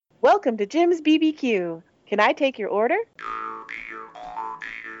Welcome to Jim's BBQ. Can I take your order?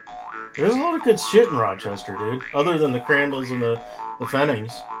 There's a lot of good shit in Rochester, dude. Other than the Crandalls and the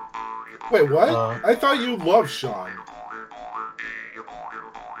Fennings. Wait, what? I thought you loved Sean.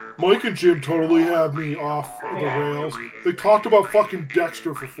 Mike and Jim totally had me off the rails. They talked about fucking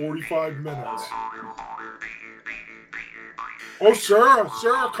Dexter for 45 minutes. Oh, Sarah,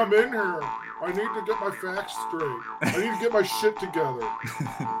 come in here. I need to get my facts straight. I need to get my shit together.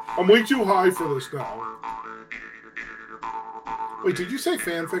 I'm way too high for this now. Wait, did you say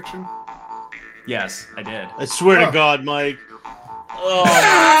fan fiction? Yes, I did. I swear to God, Mike. Oh,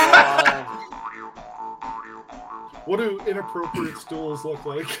 my God. What do inappropriate stools look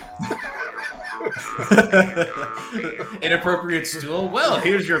like? Inappropriate stool? Well,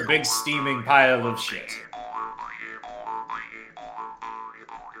 here's your big steaming pile of shit.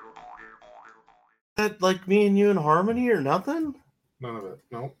 That like me and you in harmony or nothing? None of it.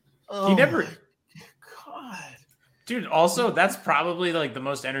 No. Oh, He never... God. Dude, also, that's probably like the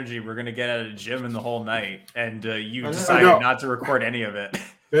most energy we're going to get out of Jim in the whole night. And you decided not to record any of it.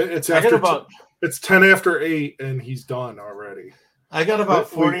 It's it's 10 after 8 and he's done already. I got about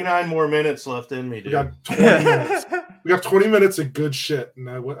 49 more minutes left in me, dude. We got 20 minutes. We got 20 minutes of good shit, and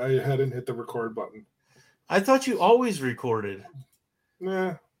I hadn't hit the record button. I thought you always recorded.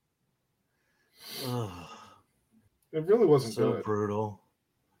 Nah. Ugh, It really wasn't so good. brutal.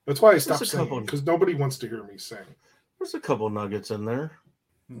 That's why I stopped singing, because nobody wants to hear me sing. There's a couple nuggets in there.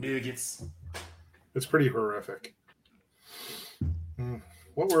 Nuggets. It's pretty horrific.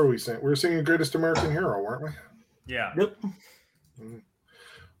 What were we saying? We were singing Greatest American Hero, weren't we? Yeah. Yep.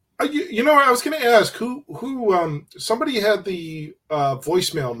 You know, I was going to ask who somebody had the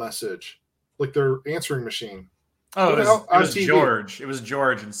voicemail message, like their answering machine. Oh, it was George. It was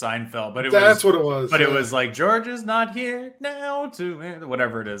George in Seinfeld, but that's what it was. But it was like George is not here now to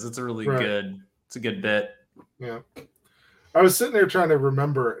whatever it is. It's a really good. It's a good bit. Yeah, I was sitting there trying to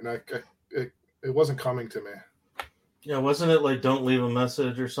remember it, and it wasn't coming to me. Yeah, wasn't it like don't leave a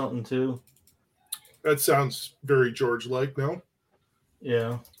message or something too? That sounds very George-like, no?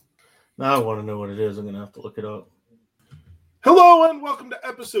 Yeah. Now I want to know what it is. I'm going to have to look it up. Hello and welcome to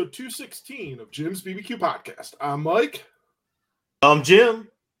episode 216 of Jim's BBQ Podcast. I'm Mike. I'm Jim.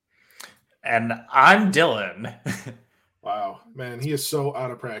 And I'm Dylan. Wow. Man, he is so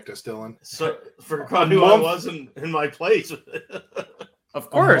out of practice, Dylan. So forgot who I was in my place. Of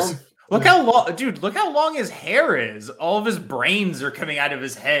course. Look how long, dude, look how long his hair is. All of his brains are coming out of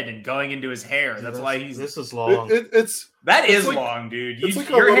his head and going into his hair. That's why he's... This is long. It's like, long, dude. Like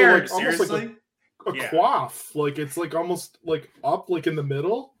your hair, like, seriously? Like a coif. Like, it's like almost like up, like in the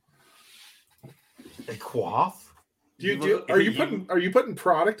middle. A coif? Are you putting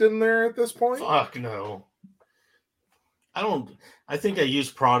product in there at this point? Fuck no. I think I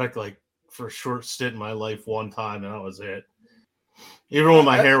used product like for a short stint in my life one time, and that was it. Even when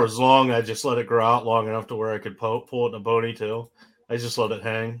my hair was long, I just let it grow out long enough to where I could pull it in a ponytail. I just let it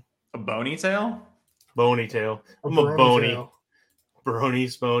hang. A bonytail? Bonytail. I'm a bony.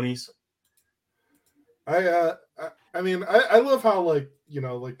 Bonies. I mean, I love how, like, you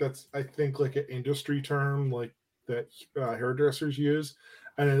know, like that's, I think, like an industry term, like that hairdressers use.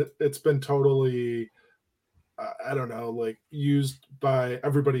 And it's been totally, I don't know, like used by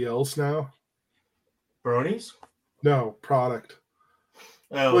everybody else now. Bronies? No, product.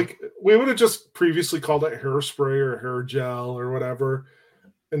 Oh. Like, we would have just previously called it hairspray or hair gel or whatever.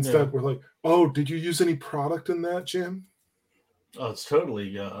 Instead, we're like, oh, did you use any product in that, Jim? Oh, it's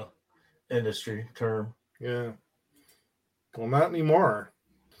totally industry term. Yeah. Well, not anymore.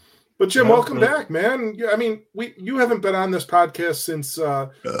 But Jim, welcome back, man. I mean, you haven't been on this podcast since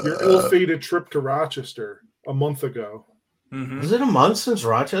your ill-fated trip to Rochester a month ago. Mm-hmm. Is it a month since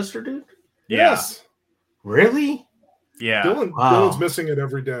Rochester, dude? Yeah. Yes. Really? Yeah. Dylan's missing it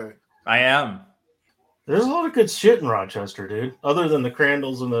every day. I am. There's a lot of good shit in Rochester, dude. Other than the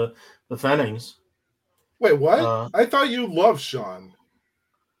Crandalls and the Fennings. Wait, what? I thought you loved Sean.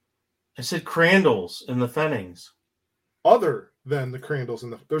 I said Crandalls and the Fennings. Other than the Crandalls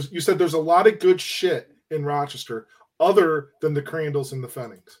and you said there's a lot of good shit in Rochester other than the Crandalls and the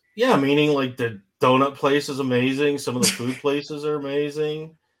Fennings. Yeah, meaning like the donut place is amazing. Some of the food places are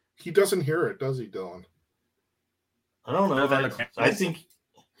amazing. He doesn't hear it, does he, Dylan? I don't know. I think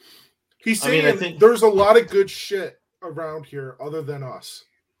he's saying I think there's a lot of good shit around here other than us.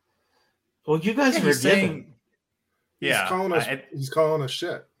 Well, you guys are saying, he's calling us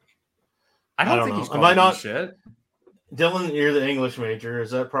shit. I don't think he's calling you shit. Dylan, you're the English major.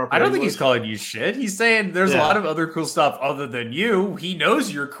 Is that proper? I don't think he's calling you shit. He's saying there's a lot of other cool stuff other than you. He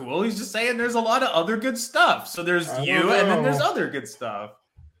knows you're cool. He's just saying there's a lot of other good stuff. So there's you, and then there's other good stuff.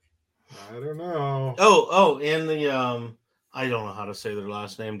 I don't know. And the I don't know how to say their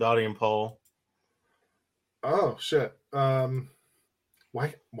last name. Dottie and Paul. Oh shit. Why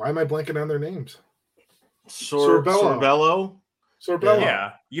am I blanking on their names? Sorbello.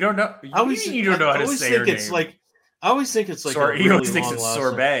 Yeah, you don't know. You don't know how to say her name. I always think it's like he always thinks it's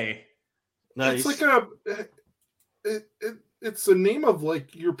sorbet. It's Nice. like it's the name of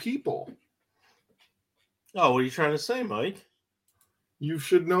like your people. Oh, what are you trying to say, Mike? You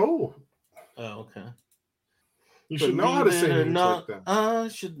should know. Oh, okay. You should know how to say names like that. I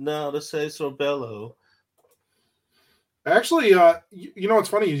should know how to say Sorbello. Actually, you know what's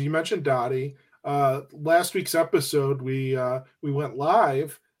funny is you mentioned Dottie. Last week's episode, we went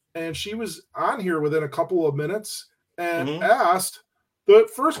live, and she was on here within a couple of minutes and asked the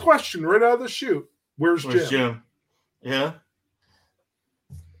first question right out of the chute: Where's Jim? Yeah.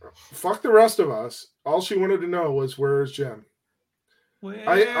 Fuck the rest of us. All she wanted to know was where's Jim.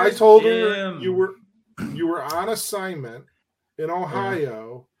 I told her you were on assignment in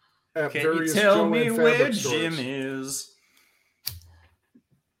Ohio at various tell me Joann where fabric stores. Jim is?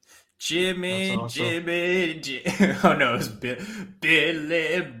 Jimmy. Oh no, it's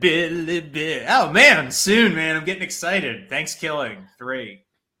Billy. Oh man, soon, man. I'm getting excited. Thanks, Killing 3.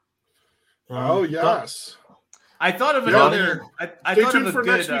 Oh yes. I thought of another. I Stay thought tuned of a for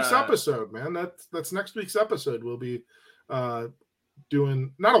good, next week's episode, man. That's next week's episode. We'll be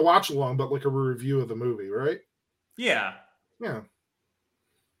doing not a watch along, but like a review of the movie, right? Yeah. Yeah.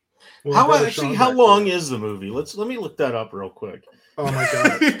 How long is the movie? Let me look that up real quick. Oh my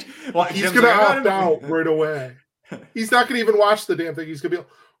god. Well, he's gonna opt out right away. He's not gonna even watch the damn thing. He's gonna be like,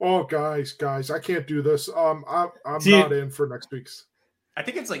 oh guys, I can't do this. I'm not in for next week's. I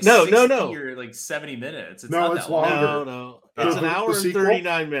think it's like no. or like 70 minutes. It's no, it's longer. No. It's an hour and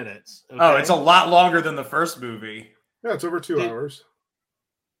 39 minutes. Okay? Oh, it's a lot longer than the first movie. Yeah, it's over 2 hours.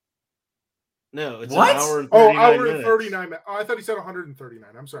 No, it's what? An hour and 39 hour minutes. And 39 minutes. Oh, I thought he said 139.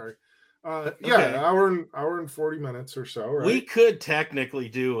 I'm sorry. Yeah, okay. hour and 40 minutes or so, right? We could technically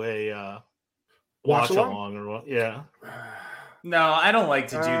do a watch along or what? Yeah. No, I don't like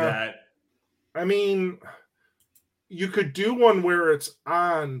to do that. I mean, you could do one where it's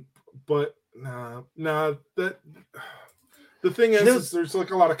on, but no. That the thing is there's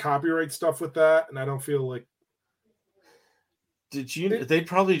like a lot of copyright stuff with that, and I don't feel like. They'd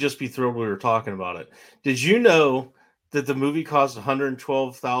probably just be thrilled we were talking about it. Did you know that the movie cost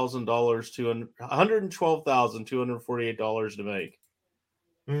 $112,248 to make?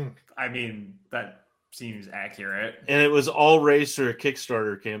 I mean, that seems accurate. And it was all raised through a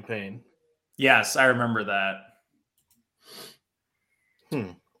Kickstarter campaign. Yes, I remember that.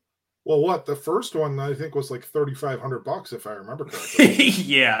 Well, the first one I think was like $3,500 if I remember correctly.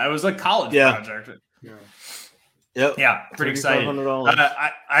 Yeah, it was a college project. Yeah. Yep. Yeah, pretty excited.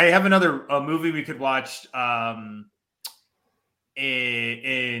 I have another movie we could watch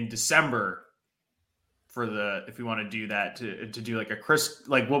in December if we want to do that to do like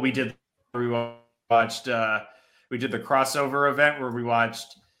like what we did. We watched we did the crossover event where we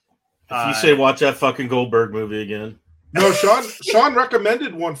watched. If you say watch that fucking Goldberg movie again. No, Sean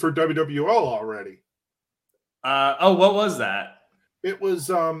recommended one for WWL already. What was that? It was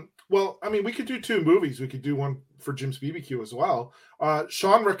well, I mean, we could do 2 movies. We could do one for Jim's BBQ as well.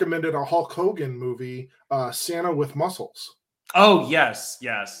 Sean recommended a Hulk Hogan movie, Santa with Muscles. Oh, yes,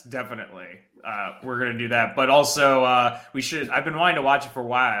 definitely. We're going to do that. But also, I've been wanting to watch it for a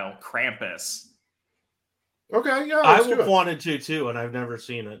while, Krampus. Okay, yeah. I wanted to, too, and I've never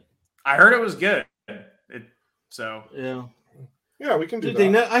seen it. I heard it was good. Yeah, we can do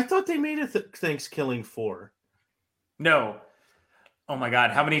that. I thought they made a Thanksgiving 4. No. Oh my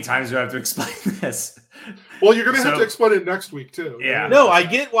God, how many times do I have to explain this? Well, you're going to have to explain it next week, too. Yeah. No, I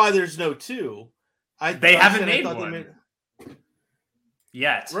get why there's no 2. They haven't made one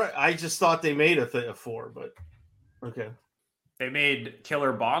yet. Right. I just thought they made a 4, but okay. They made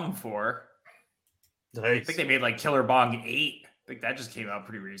Killer Bong 4. Nice. I think they made like Killer Bong 8. I think that just came out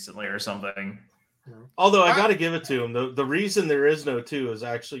pretty recently or something. Although I got to give it to them. The reason there is no 2 is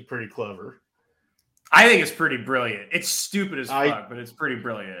actually pretty clever. I think it's pretty brilliant. It's stupid as fuck, but it's pretty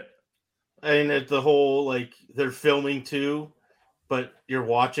brilliant. And the whole, like, they're filming 2, but you're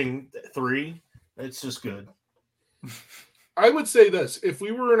watching 3. It's just good. I would say this. If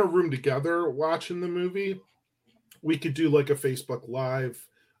we were in a room together watching the movie, we could do like a Facebook Live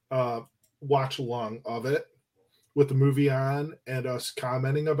watch along of it with the movie on and us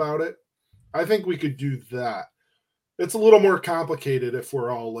commenting about it. I think we could do that. It's a little more complicated if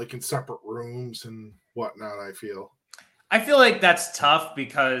we're all like in separate rooms and whatnot, I feel like that's tough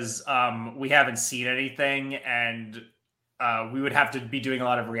because we haven't seen anything, and we would have to be doing a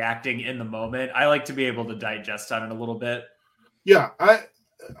lot of reacting in the moment. I like to be able to digest on it a little bit. Yeah,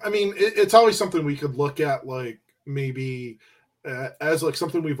 I mean, it's always something we could look at, like maybe as like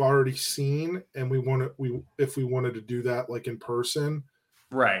something we've already seen, and if we wanted to do that like in person,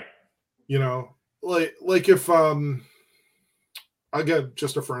 right? You know, like if I get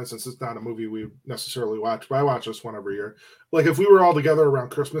just a for instance, it's not a movie we necessarily watch, but I watch this one every year. Like if we were all together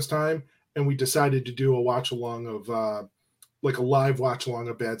around Christmas time and we decided to do a watch along of like a live watch along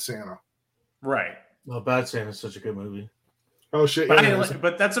of Bad Santa, right? Well, Bad Santa is such a good movie. Oh shit! But, yeah,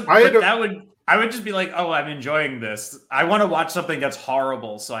 I would just be like, oh, I'm enjoying this. I want to watch something that's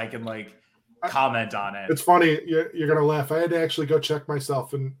horrible so I can like comment on it. It's funny. You're gonna laugh. I had to actually go check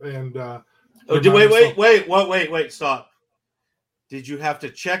myself and wait, stop. Did you have to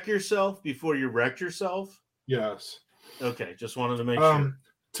check yourself before you wrecked yourself? Yes. Okay, just wanted to make sure.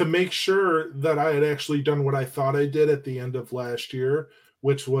 To make sure that I had actually done what I thought I did at the end of last year,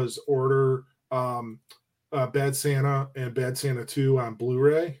 which was order Bad Santa and Bad Santa 2 on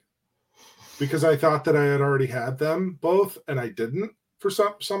Blu-ray, because I thought that I had already had them both, and I didn't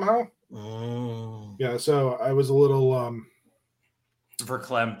somehow. Oh. Yeah, so I was a little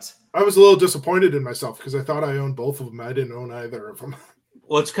verklempt. I was a little disappointed in myself because I thought I owned both of them. I didn't own either of them.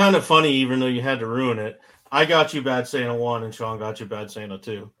 Well, it's kind of funny, even though you had to ruin it. I got you Bad Santa 1 and Sean got you Bad Santa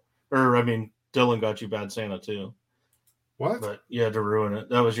 2. Or, I mean, Dylan got you Bad Santa 2. What? But you had to ruin it.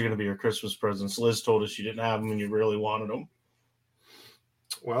 That was going to be your Christmas presents. Liz told us you didn't have them and you really wanted them.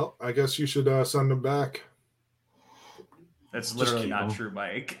 Well, I guess you should send them back. That's literally not true,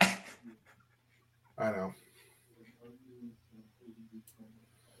 Mike. I know.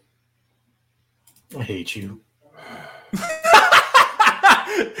 I hate you.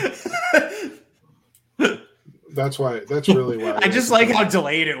 That's really why. I just like how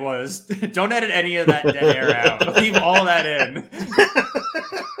delayed it was. Don't edit any of that dead air out. Leave all that in.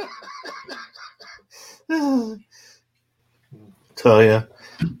 Tell ya.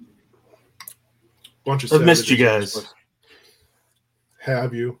 Bunch of I've missed you guys.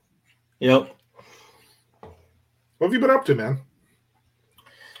 Have you? Yep. What have you been up to, man?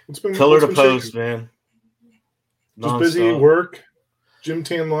 Pillar to post, man. Just busy, work, gym,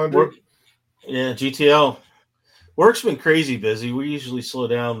 tan, laundry. Yeah, GTL. Work's been crazy busy. We usually slow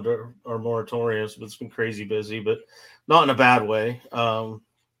down our moratoriums, but it's been crazy busy, but not in a bad way. I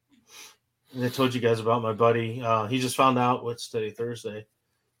told you guys about my buddy. He just found out, what's today, Thursday?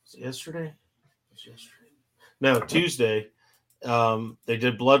 Was it yesterday? It was yesterday. No, Tuesday. They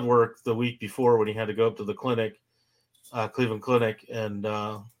did blood work the week before when he had to go up to the clinic, Cleveland Clinic, and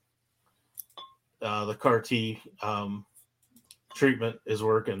the CAR-T treatment is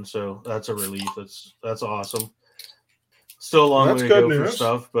working, so that's a relief. That's awesome. Still a long way to go for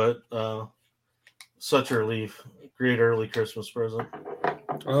stuff, but such a relief. Great early Christmas present.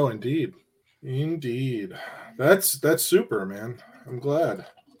 Oh, indeed. That's super, man. I'm glad.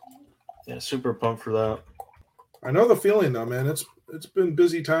 Yeah, super pumped for that. I know the feeling though, man. It's been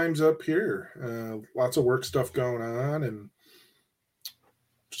busy times up here. Lots of work stuff going on, and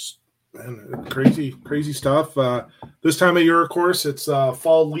just crazy stuff. This time of year, of course, it's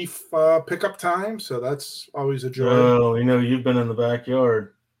fall leaf pickup time, so that's always a joy. Oh, you've been in the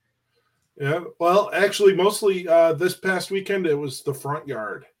backyard. Yeah, well, actually, mostly this past weekend it was the front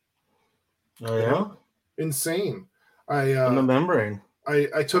yard. Oh yeah, insane. In the membrane.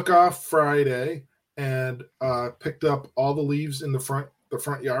 I took off Friday and picked up all the leaves in the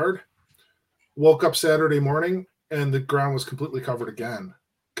front yard. Woke up Saturday morning and the ground was completely covered again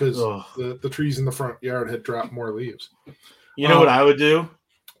because the trees in the front yard had dropped more leaves. You know what I would do?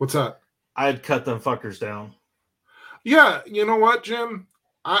 What's that? I'd cut them fuckers down. Yeah, you know what, Jim?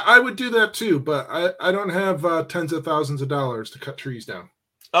 I would do that too, but I don't have tens of thousands of dollars to cut trees down.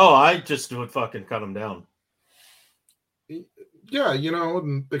 Oh, I just would fucking cut them down. Yeah,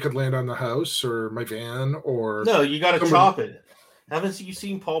 they could land on the house or my van or... No, you got to chop it. Haven't you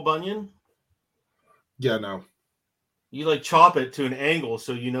seen Paul Bunyan? Yeah, no. You chop it to an angle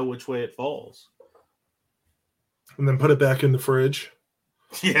so you know which way it falls. And then put it back in the fridge.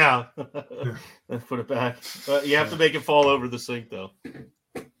 Yeah. Then put it back. You have to make it fall over the sink, though.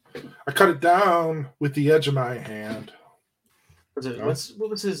 I cut it down with the edge of my hand. What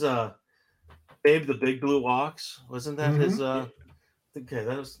was his Babe the Big Blue Ox? Wasn't that his okay,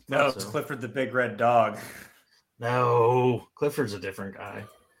 that was it's Clifford the Big Red Dog. No, Clifford's a different guy.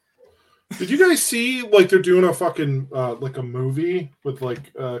 Did you guys see they're doing a fucking like a movie with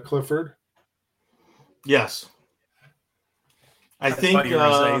Clifford? Yes. I think you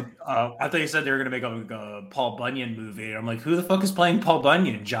were saying, I thought you said they were going to make a Paul Bunyan movie. I'm like, who the fuck is playing Paul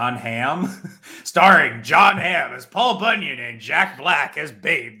Bunyan? John Hamm? Starring John Hamm as Paul Bunyan and Jack Black as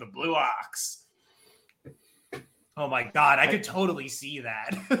Babe, the Blue Ox. Oh my God, I could totally see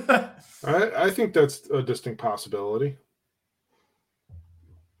that. I think that's a distinct possibility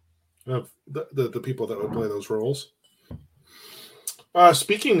of the people that would play those roles.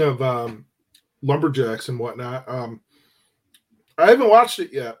 Speaking of lumberjacks and whatnot, I haven't watched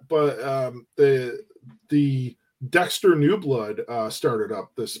it yet, but the Dexter New Blood started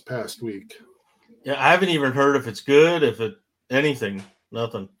up this past week. Yeah, I haven't even heard if it's good, if it anything,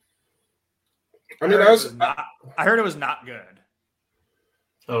 nothing. I mean, I heard it was not good.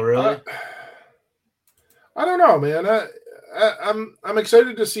 Oh, really? I don't know, man. I'm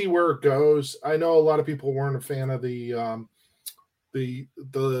excited to see where it goes. I know a lot of people weren't a fan of the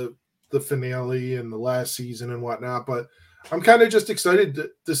finale and the last season and whatnot, but I'm kind of just excited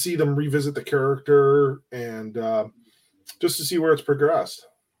to see them revisit the character and just to see where it's progressed.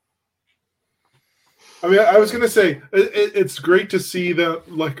 I mean, I was going to say it's great to see a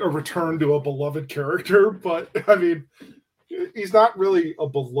return to a beloved character, but I mean, he's not really a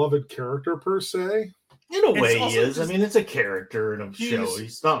beloved character per se. In a way, he is. I mean, it's a character in a show.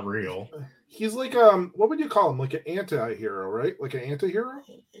 He's not real. He's like what would you call him? Like an anti-hero, right? Like an anti-hero?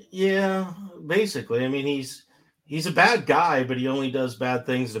 Yeah, basically. I mean, he's a bad guy, but he only does bad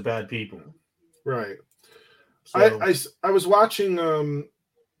things to bad people. Right. So, I was watching a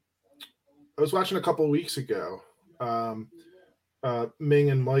couple of weeks ago. Ming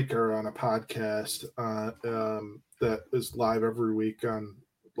and Mike are on a podcast that is live every week on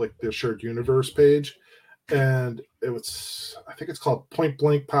like the Shared Universe page, and I think it's called Point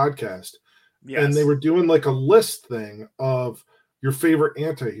Blank Podcast. Yes. And they were doing like a list thing of your favorite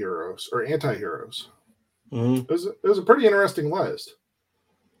anti-heroes. Mm-hmm. It was a pretty interesting list.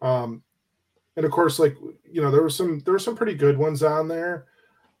 And of course, like, you know, there were some pretty good ones on there.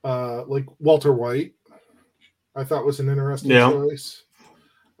 Like Walter White, I thought was an interesting choice.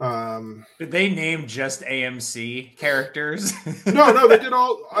 Did they name just AMC characters? No, they did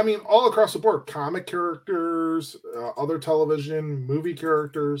all across the board. Comic characters, other television, movie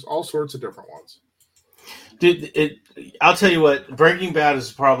characters, all sorts of different ones. I'll tell you what, Breaking Bad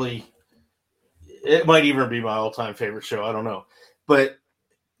is probably, it might even be my all-time favorite show. I don't know. But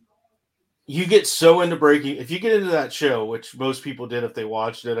you get so into if you get into that show, which most people did if they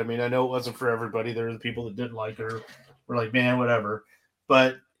watched it. I mean, I know it wasn't for everybody. There were the people that didn't like her, were like, man, whatever.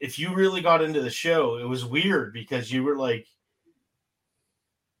 But if you really got into the show, it was weird because you were like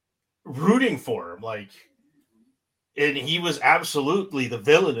rooting for him. Like, and he was absolutely the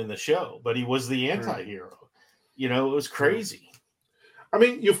villain in the show, but he was the anti-hero. You know, it was crazy. I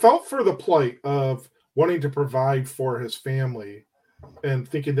mean, you felt for the plight of wanting to provide for his family and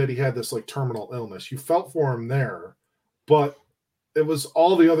thinking that he had this like terminal illness. You felt for him there, but it was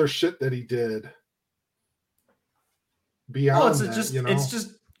all the other shit that he did beyond it's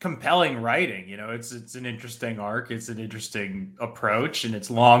just compelling writing. You know, it's an interesting arc. It's an interesting approach, and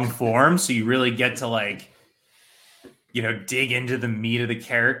it's long form. So you really get to like, you know, dig into the meat of the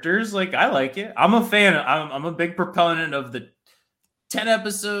characters. Like, I like it. I'm a fan. I'm a big proponent of the 10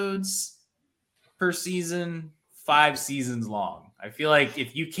 episodes per season, 5 seasons long. I feel like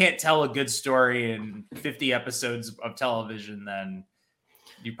if you can't tell a good story in 50 episodes of television, then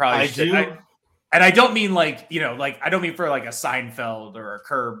you probably should. And I don't mean like, you know, like I don't mean for like a Seinfeld or a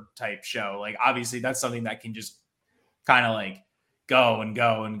Curb type show. Like, obviously that's something that can just kind of like go and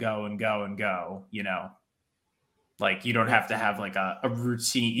go and go and go and go, you know. Like, you don't have to have like a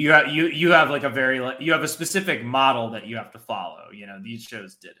routine. You have like you have a specific model that you have to follow. You know, these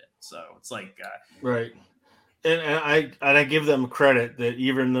shows did it. So it's like right. And I give them credit that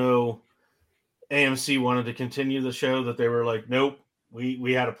even though AMC wanted to continue the show, that they were like, nope,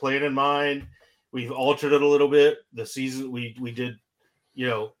 we had a plan in mind. We've altered it a little bit. The season we did, you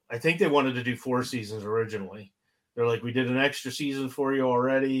know, I think they wanted to do 4 seasons originally. They're like, we did an extra season for you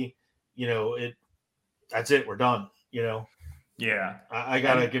already. You know, that's it. We're done. You know? Yeah. I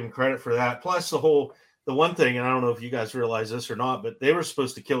gotta give them credit for that. Plus the one thing, and I don't know if you guys realize this or not, but they were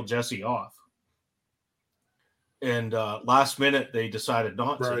supposed to kill Jesse off. And last minute they decided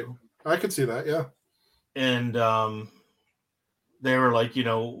not to. I could see that, yeah. And they were like, you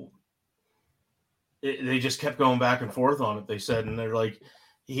know, they just kept going back and forth on it. They said, and they're like,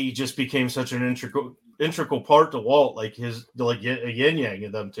 he just became such an integral part to Walt, like a yin yang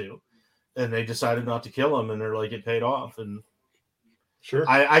of them two. And they decided not to kill him, and they're like, it paid off. And sure,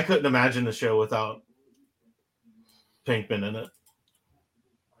 I couldn't imagine the show without Pinkman in it.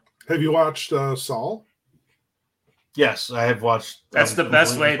 Have you watched Saul? Yes, I have watched. That's the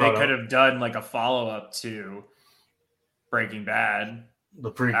best way they completely could caught up. have done like a follow up to Breaking Bad.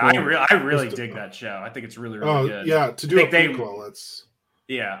 The prequel. I really Just- dig that show. I think it's really, really Oh good. yeah, to do a think they- prequel, it's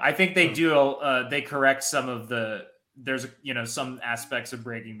Yeah, I think they do. They correct some of the. There's some aspects of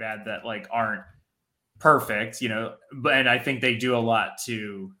Breaking Bad that like aren't perfect, but and I think they do a lot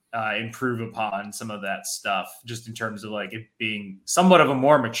to improve upon some of that stuff, just in terms of like it being somewhat of a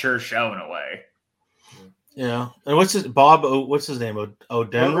more mature show in a way. Yeah, and what's his Bob? What's his name?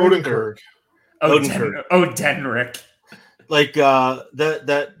 Odenkirk. Or Odenkirk. Odenrick. Like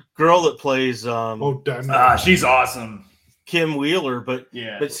that girl that plays She's awesome. Kim Wheeler, but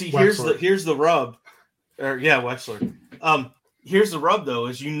Yeah. see Wexler. here's the rub. Wexler. Here's the rub though,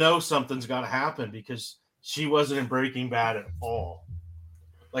 is something's got to happen because she wasn't in Breaking Bad at all.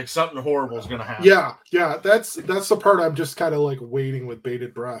 Like something horrible is going to happen. yeah. That's the part I'm just kind of like waiting with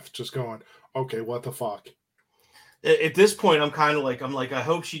bated breath, just going, okay, what the fuck? At this point, I'm like, I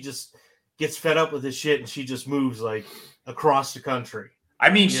hope she just gets fed up with this shit and she just moves like across the country. I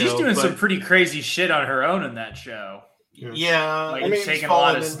mean, she's doing some but- pretty crazy shit on her own in that show. Yeah, Like I mean, taking she's a lot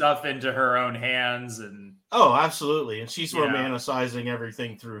of fallen in- stuff into her own hands, and Oh, absolutely. And she's Yeah. romanticizing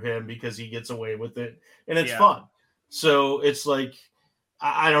everything through him because he gets away with it. And it's Yeah. fun. So it's like,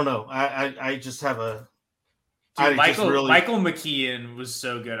 I don't know. I just have a. dude, I just really. Michael McKean was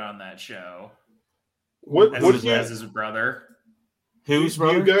so good on that show. What As, what his, do you, as his brother, Who's do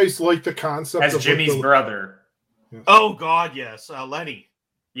you brother? guys like the concept as of Jimmy's like, the, brother. Oh, God, yes. Lenny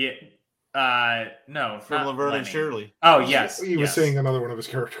Yeah. No, from not Laverne and Lenny. Shirley. Oh yes, He was yes. saying another one of his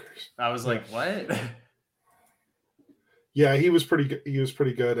characters. I was like, what? Yeah, he was pretty good. He was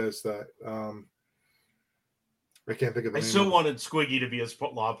pretty good as that. I can't think of the I name. so of it. wanted Squiggy to be his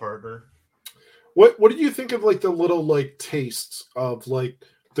law partner. What did you think of like the little like tastes of like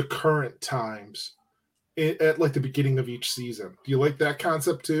the current times at like the beginning of each season? Do you like that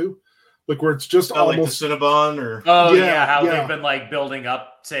concept too? Like where it's just Not like the almost Cinnabon or. Oh Yeah, yeah, how yeah. they've been like building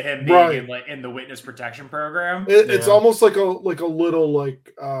up to him being Right. in the witness protection program. it's Yeah. almost like a little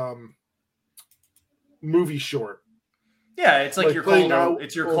like movie short. Yeah, it's like, Like your playing cold. out-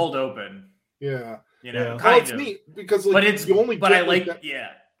 It's your cold open. Yeah. Yeah. Well, Kind it's of. neat because like But it's you only but get I like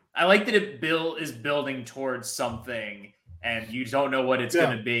that- I like that it is building towards something and you don't know what it's Yeah.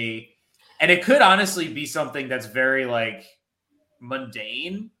 going to be, and it could honestly be something that's very like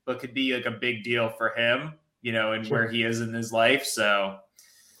mundane but could be like a big deal for him, and Sure. where he is in his life. So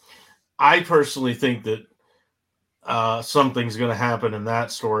I personally think that something's going to happen in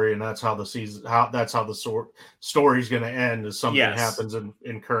that story, and that's how the season, that's how the story's going to end. Is something Yes. happens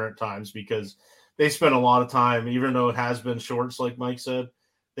in current times because they spent a lot of time, even though it has been shorts, like Mike said,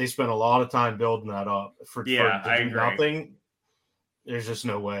 they spent a lot of time building that up for Yeah, to I do agree. nothing. There's just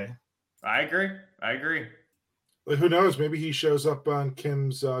no way. I agree. like, who knows? Maybe he shows up on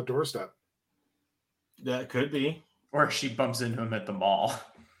Kim's doorstep. That could be. Or she bumps into him at the mall.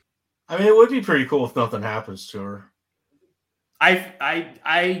 I mean, it would be pretty cool if nothing happens to her. I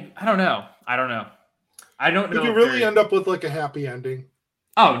don't know. I don't know. I don't know. Did you if really there- end up with like a happy ending?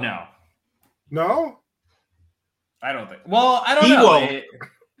 Oh no, No. I don't think. Well, I don't He know. won't.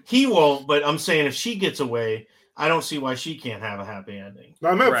 He won't, but I'm saying if she gets away, I don't see why she can't have a happy ending.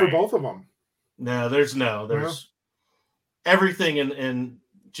 I meant for Right. both of them. No, there's everything in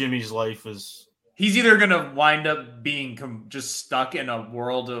Jimmy's life is He's either gonna wind up being just stuck in a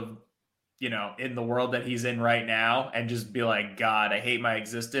world of, in the world that he's in right now, and just be like, God, I hate my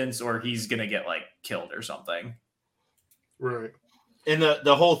existence, or he's gonna get like killed or something. Right. and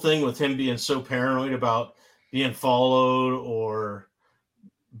the whole thing with him being so paranoid about being followed or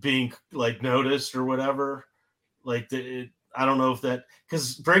being like noticed or whatever. Like I don't know if that,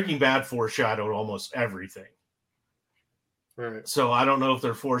 because Breaking Bad foreshadowed almost everything. Right. So I don't know if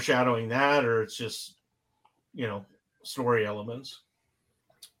they're foreshadowing that or it's just, story elements.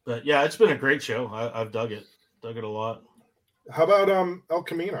 But yeah, it's been a great show. I've dug it a lot. How about El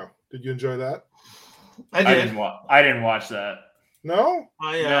Camino? Did you enjoy that? I I did. didn't watch that. No.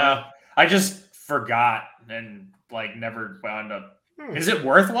 No, I just forgot and like never wound up. Hmm. Is it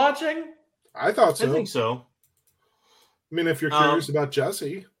worth watching? I thought so. I think so. I mean, if you're curious about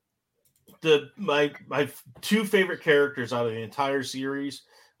Jesse, My two favorite characters out of the entire series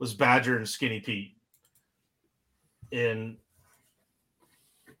was Badger and Skinny Pete. And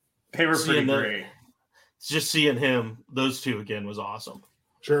They were pretty Seeing the- great. just seeing those two again was awesome.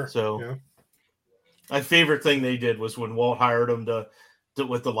 sure. So yeah. my favorite thing they did was when Walt hired him to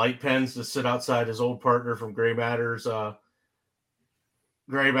with the light pens to sit outside his old partner from Gray Matter's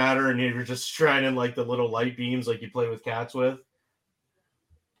Gray Matter, and you were just shining like the little light beams like you play with cats with.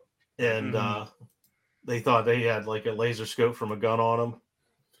 And they thought they had like a laser scope from a gun on them.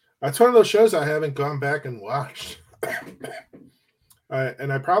 That's one of those shows I haven't gone back and watched.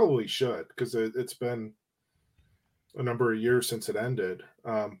 And I probably should, because it's been a number of years since it ended.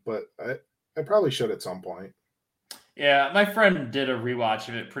 But I probably should at some point. Yeah, my friend did a rewatch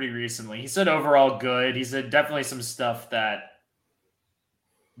of it pretty recently. He said overall good. He said definitely some stuff that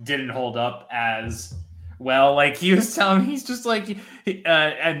didn't hold up as well. Like he was telling me, he's just like,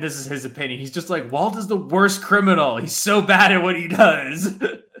 and this is his opinion, he's just like, Walt is the worst criminal. He's so bad at what he does.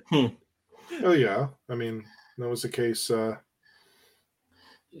 Oh yeah, I mean that was the case. Then.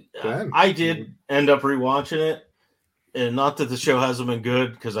 I did end up rewatching it, and not that the show hasn't been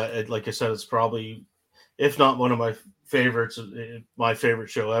good, because like I said, it's probably, if not one of my favorites, my favorite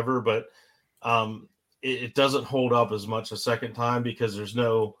show ever. But it doesn't hold up as much a second time because there's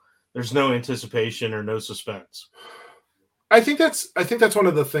no anticipation or no suspense. I think that's one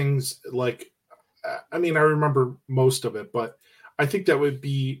of the things. Like, I mean, I remember most of it, but I think that would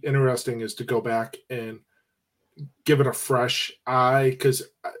be interesting is to go back and give it a fresh eye, because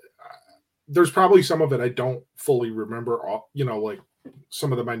there's probably some of it I don't fully remember, all, like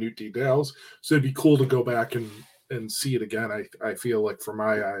some of the minute details. So it'd be cool to go back and see it again. I feel like for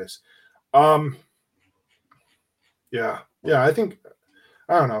my eyes. Yeah. I think,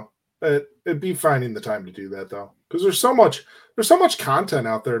 I don't know. It'd be finding the time to do that though, because there's so much content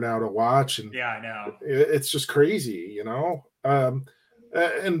out there now to watch, and yeah, I know it's just crazy, And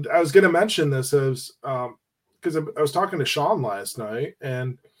I was going to mention this as because I was talking to Sean last night,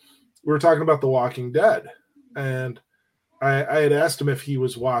 and we were talking about The Walking Dead, and I had asked him if he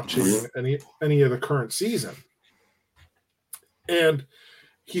was watching any of the current season, and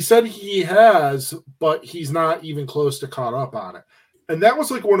he said he has, but he's not even close to caught up on it. And that was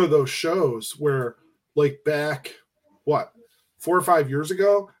like one of those shows where, like, back 4 or 5 years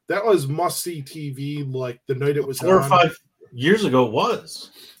ago, that was must-see TV. Like the night it was 4 or 5 years ago, it was.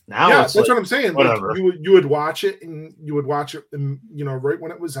 Now, yeah, that's what I'm saying. Whatever. Like, you would watch it, and you would watch it, and, right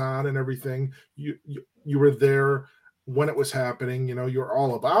when it was on and everything. You were there when it was happening. You're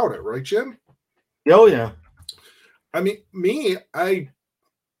all about it, right, Jim? Oh yeah. I mean, I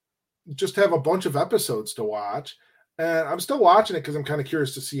just have a bunch of episodes to watch, and I'm still watching it because I'm kind of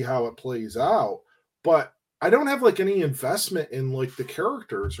curious to see how it plays out. But I don't have like any investment in like the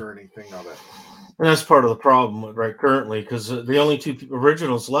characters or anything of it. And that's part of the problem right currently, because the only two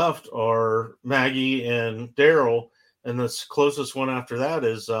originals left are Maggie and Daryl, and the closest one after that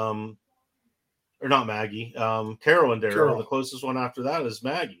is or not Maggie, Carol and Daryl. The closest one after that is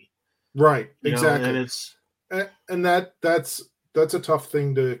Maggie. Right, exactly. And it's that's a tough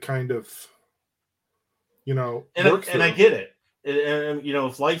thing to kind of work through. And I get it. And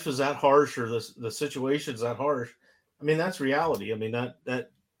if life is that harsh, or the situation's that harsh, I mean, that's reality. I mean,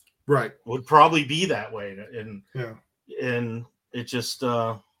 that right would probably be that way. And yeah, and it just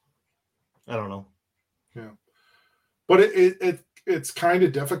I don't know. Yeah, but it's kind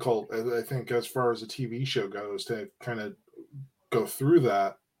of difficult, I think, as far as a TV show goes, to kind of go through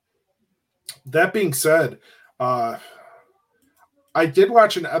that. That being said, I did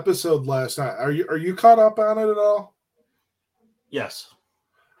watch an episode last night. Are you caught up on it at all? Yes.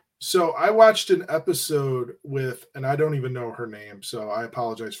 So I watched an episode with, and I don't even know her name, so I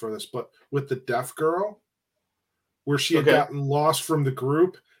apologize for this, but with the deaf girl, where she had gotten lost from the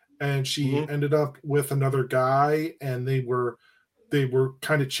group, and she ended up with another guy, and they were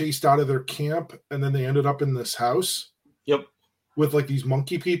kind of chased out of their camp, and then they ended up in this house. Yep. With like these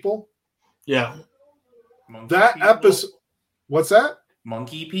monkey people. Yeah. Episode. What's that?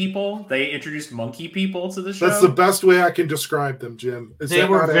 Monkey people? They introduced monkey people to the show? That's the best way I can describe them, Jim. They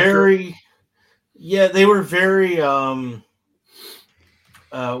were very they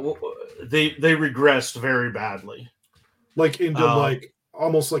regressed very badly. Like into like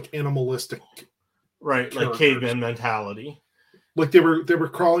almost like animalistic. Right, characters. Like caveman mentality. Like they were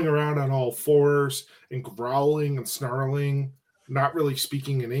crawling around on all fours and growling and snarling, not really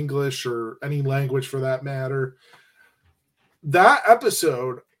speaking in English or any language for that matter. That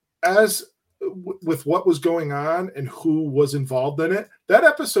episode, as with what was going on and who was involved in it, that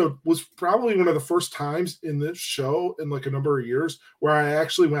episode was probably one of the first times in this show in like a number of years where I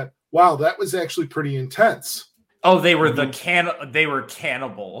actually went, wow, that was actually pretty intense. Oh, they were they were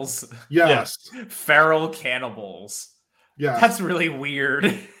cannibals. Yes. Feral cannibals. Yeah. That's really weird.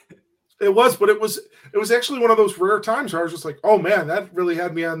 It was, but it was actually one of those rare times where I was just like, oh man, that really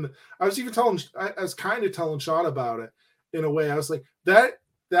had me on I was kind of telling Sean about it in a way. I was like, that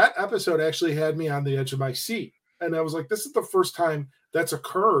episode actually had me on the edge of my seat. And I was like, this is the first time that's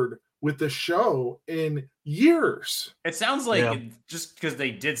occurred with the show in years. It sounds like just because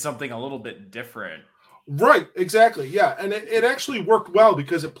they did something a little bit different. Right, exactly. Yeah, and it actually worked well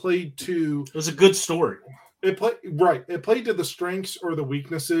because it played to It was a good story. It played to the strengths or the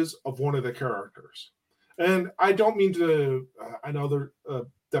weaknesses of one of the characters. And I don't mean to. I know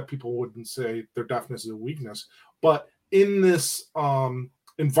that people wouldn't say their deafness is a weakness, but in this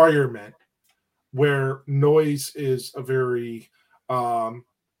environment where noise is a very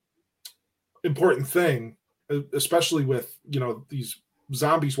important thing, especially with these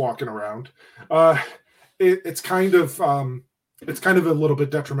zombies walking around, it's kind of a little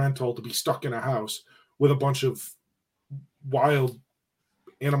bit detrimental to be stuck in a house with a bunch of wild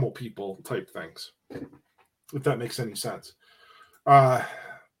animal people type things, if that makes any sense.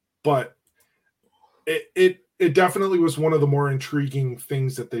 But it definitely was one of the more intriguing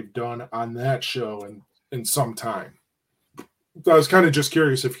things that they've done on that show in some time. So I was kind of just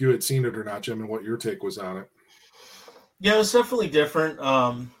curious if you had seen it or not, Jim, and what your take was on it. Yeah, it's definitely different.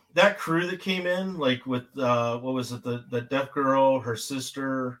 That crew that came in, like with what was it, the deaf girl, her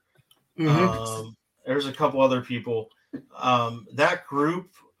sister, there's a couple other people. That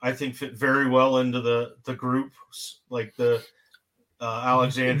group, I think, fit very well into the group, like the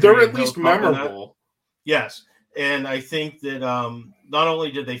Alexandria. They're at least memorable. Yes, and I think that not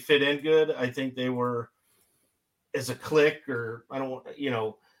only did they fit in good, I think they were as a clique, or I don't,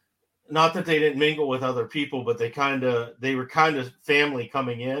 not that they didn't mingle with other people, but they were kind of family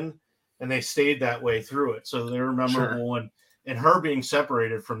coming in, and they stayed that way through it. So they were memorable. Sure. And her being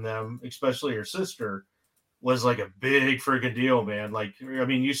separated from them, especially her sister, was like a big freaking deal, man. Like, I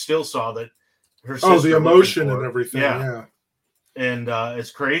mean, you still saw that her sister. Oh, the emotion and everything. Yeah. And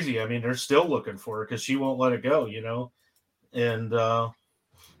it's crazy. I mean, they're still looking for her because she won't let it go, And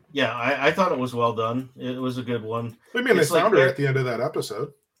I thought it was well done. It was a good one. I mean, they found her at the end of that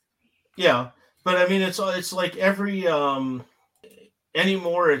episode. Yeah, but I mean, it's like every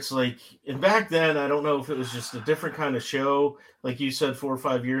anymore. It's like, and back then, I don't know if it was just a different kind of show, like you said 4 or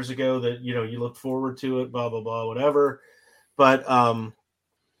 5 years ago, that you look forward to it, blah blah blah, whatever. But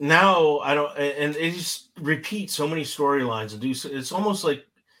now I don't, and they just repeat so many storylines and do. It's almost like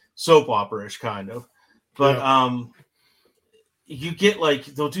soap opera-ish kind of, but you get like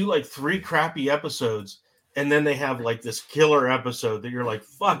they'll do like 3 crappy episodes. And then they have like this killer episode that you're like,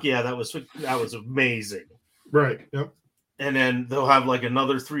 fuck yeah, that was amazing. Right. Yep. And then they'll have like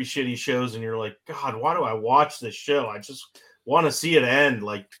another 3 shitty shows, and you're like, God, why do I watch this show? I just want to see it end.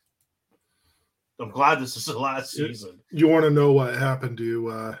 Like, I'm glad this is the last season. You want to know what happened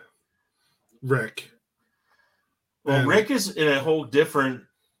to Rick? Well, Rick is in a whole different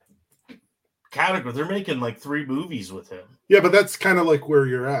category. They're making like 3 movies with him. Yeah, but that's kind of like where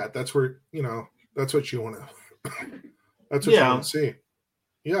you're at. That's where, that's what you want to. That's what you want to see.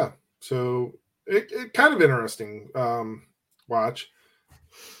 Yeah. So it kind of interesting watch.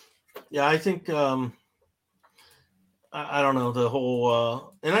 Yeah, I think I don't know the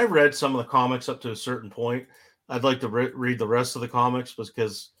whole. And I read some of the comics up to a certain point. I'd like to read the rest of the comics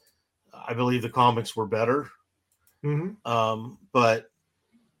because I believe the comics were better. Mm-hmm. But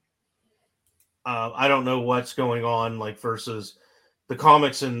I don't know what's going on like versus the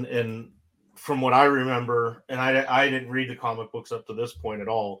comics and from what I remember, and I didn't read the comic books up to this point at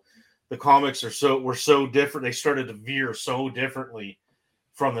all. The comics were so different. They started to veer so differently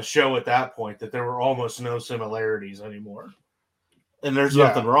from the show at that point that there were almost no similarities anymore. And there's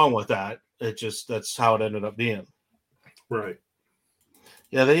nothing wrong with that. It just, that's how it ended up being. Right.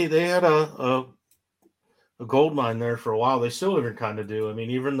 Yeah, they had a gold mine there for a while. They still even kind of do. I mean,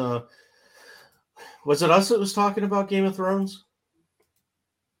 even was it us that was talking about Game of Thrones?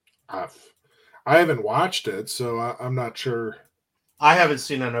 I haven't watched it, so I'm not sure. I haven't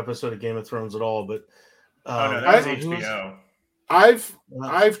seen an episode of Game of Thrones at all, but no, that was HBO.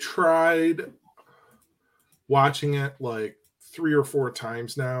 I've tried watching it like 3 or 4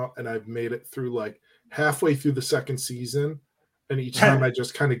 times now, and I've made it through like halfway through the second season, and each time I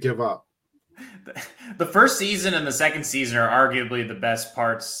just kind of give up. The first season and the second season are arguably the best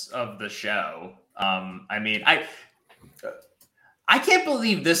parts of the show. I mean, I can't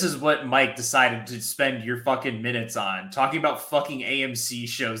believe this is what Mike decided to spend your fucking minutes on, talking about fucking AMC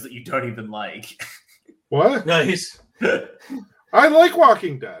shows that you don't even like. What? Nice. I like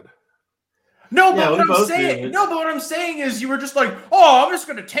Walking Dead. No, but what I'm saying is you were just like, oh, I'm just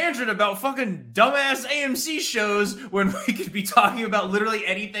going to tangent about fucking dumbass AMC shows when we could be talking about literally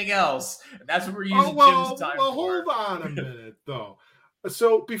anything else. And that's what we're using Jim's time for. Hold on a minute, though.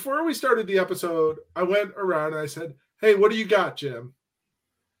 So before we started the episode, I went around and I said, hey, what do you got, Jim?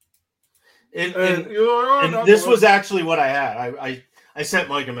 And this was actually what I had. I sent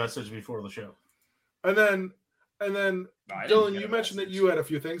Mike a message before the show. And then Dylan, you mentioned that you had a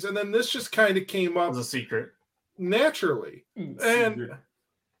few things, and then this just kind of came up as a secret naturally. And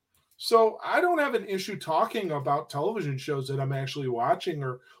so I don't have an issue talking about television shows that I'm actually watching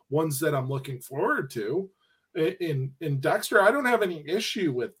or ones that I'm looking forward to. In Dexter, I don't have any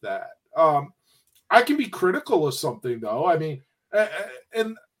issue with that. I can be critical of something, though. I mean,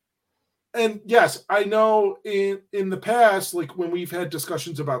 and yes, I know in the past, like when we've had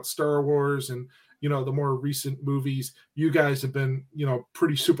discussions about Star Wars and the more recent movies, you guys have been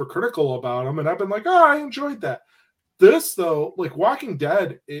pretty super critical about them, and I've been like, oh, I enjoyed that. This though, like Walking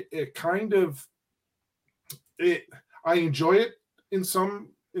Dead, it kind of I enjoy it in some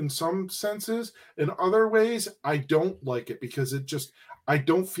senses. In other ways, I don't like it because I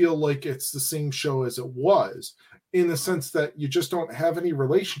don't feel like it's the same show as it was, in the sense that you just don't have any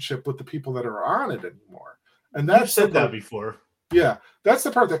relationship with the people that are on it anymore. And that's You've said that before. Yeah, that's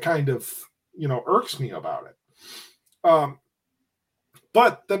the part that kind of irks me about it.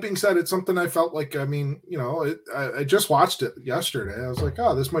 But that being said, it's something I felt like, I mean, I just watched it yesterday. I was like,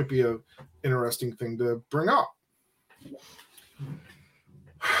 oh, this might be a interesting thing to bring up.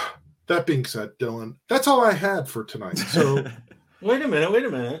 That being said, Dylan, that's all I had for tonight. So wait a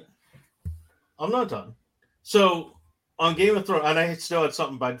minute. I'm not done. So on Game of Thrones, and I still had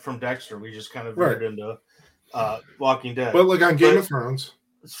something from Dexter. We just kind of veered into Walking Dead. But like on Game of Thrones.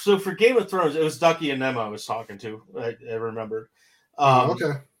 So for Game of Thrones, it was Ducky and Nem I was talking to. I remember.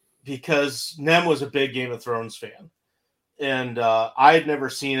 Okay. Because Nem was a big Game of Thrones fan. And I had never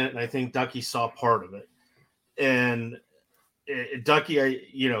seen it, and I think Ducky saw part of it. And Ducky,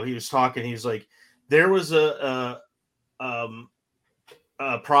 he was talking, he's like, there was a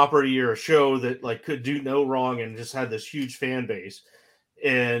property or a show that like could do no wrong and just had this huge fan base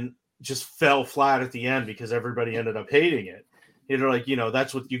and just fell flat at the end because everybody ended up hating it. Like,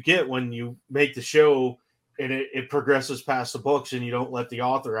 that's what you get when you make the show and it progresses past the books and you don't let the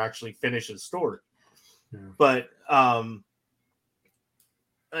author actually finish his story. Yeah. But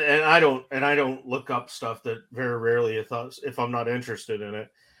and I don't look up stuff that very rarely if I'm not interested in it.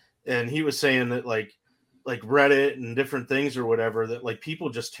 And he was saying that like Reddit and different things or whatever, that like people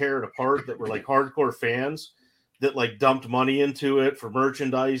just tear it apart that were like hardcore fans that like dumped money into it for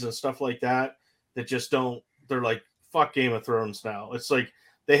merchandise and stuff like that just don't, they're like, fuck Game of Thrones now. It's like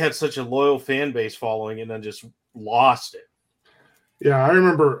they had such a loyal fan base following and then just lost it. Yeah, I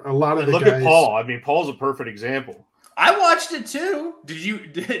remember a lot of the guys. Look at Paul. I mean, Paul's a perfect example. I watched it too. Do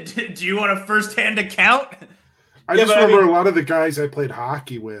you want a first-hand account? I just remember a lot of the guys I played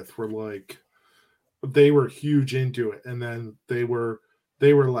hockey with were like, they were huge into it, and then they were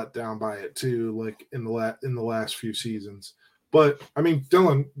let down by it too, like in the last few seasons. But I mean,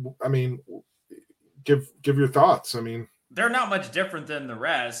 Dylan, give your thoughts. I mean, they're not much different than the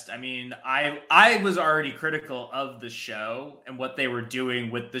rest. I mean, I was already critical of the show and what they were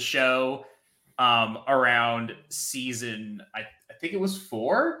doing with the show around season, I think it was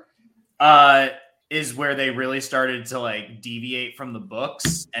 4, is where they really started to like deviate from the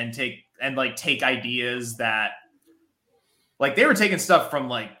books and take ideas that like they were taking stuff from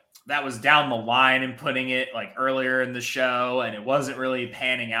like that was down the line and putting it like earlier in the show, and it wasn't really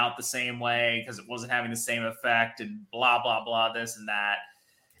panning out the same way because it wasn't having the same effect and blah, blah, blah, this and that.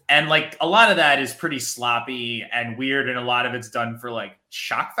 And like a lot of that is pretty sloppy and weird, and a lot of it's done for like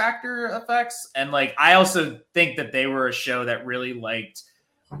shock factor effects. And like I also think that they were a show that really liked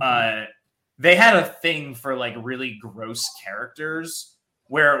they had a thing for like really gross characters,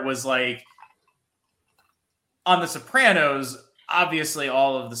 where it was like on The Sopranos, obviously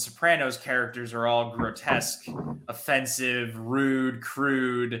all of the Sopranos characters are all grotesque, offensive, rude,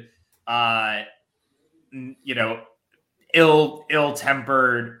 crude,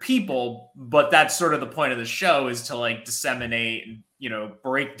 ill-tempered people. But that's sort of the point of the show, is to like disseminate and,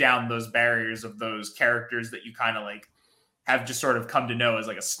 break down those barriers of those characters that you kind of like have just sort of come to know as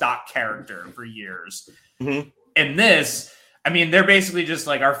like a stock character for years. Mm-hmm. In this, I mean, they're basically just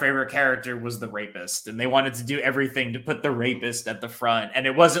like, our favorite character was the rapist, and they wanted to do everything to put the rapist at the front. And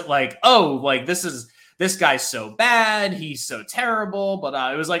it wasn't like, oh, like this guy's so bad, he's so terrible.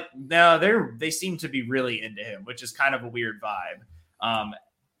 But it was like, no, they seem to be really into him, which is kind of a weird vibe.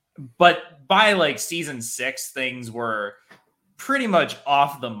 But by like season 6, things were pretty much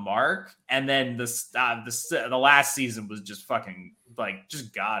off the mark. And then the last season was just fucking like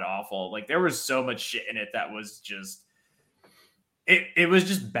just god awful. Like there was so much shit in it that was just, it was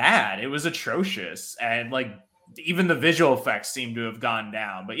just bad. It was atrocious. And like even the visual effects seemed to have gone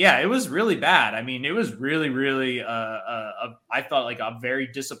down. But yeah, it was really bad. I mean, it was really, really, I thought like a very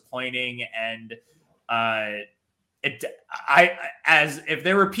disappointing, and as if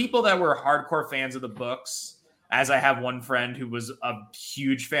there were people that were hardcore fans of the books, as I have one friend who was a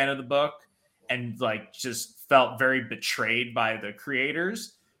huge fan of the book and like just felt very betrayed by the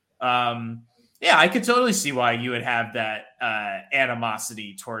creators. Yeah, I could totally see why you would have that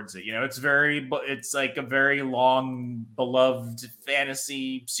animosity towards it. You know, it's like a very long beloved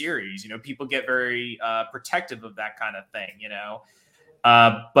fantasy series. You know, people get very protective of that kind of thing, you know.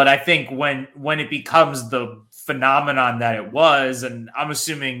 But I think when it becomes the phenomenon that it was, and I'm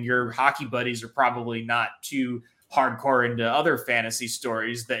assuming your hockey buddies are probably not too hardcore into other fantasy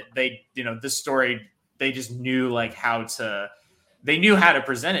stories, that they, you know, this story, they just knew like they knew how to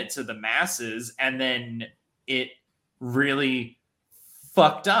present it to the masses, and then it really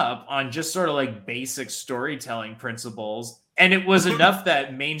fucked up on just sort of like basic storytelling principles. And it was enough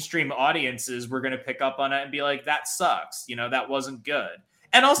that mainstream audiences were going to pick up on it and be like, that sucks. You know, that wasn't good.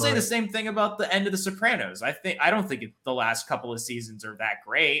 And I'll say the same thing about the end of The Sopranos. I don't think the last couple of seasons are that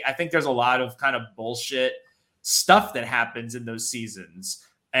great. I think there's a lot of kind of bullshit stuff that happens in those seasons.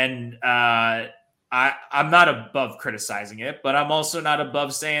 And I'm not above criticizing it, but I'm also not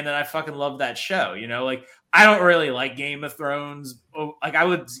above saying that I fucking love that show. You know, like I don't really like Game of Thrones. Like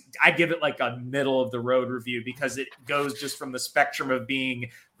I'd give it like a middle of the road review because it goes just from the spectrum of being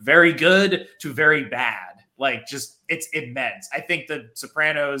very good to very bad. Like just it's immense. I think The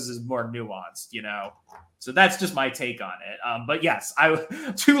Sopranos is more nuanced, you know? So that's just my take on it. But yes, I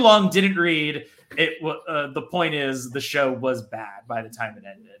too long didn't read it. The point is the show was bad by the time it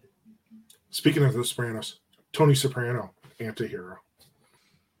ended. Speaking of The Sopranos, Tony Soprano, anti-hero.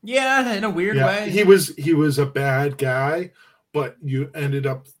 Yeah, in a weird way. He was a bad guy, but you ended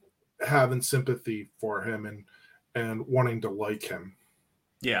up having sympathy for him and wanting to like him.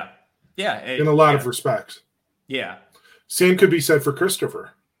 Yeah. Yeah. In a lot of respects. Yeah. Same could be said for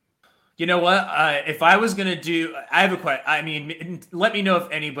Christopher. You know what? If I was going to do, I have a question. I mean, let me know if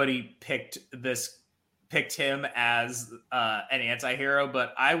anybody picked him as an anti-hero,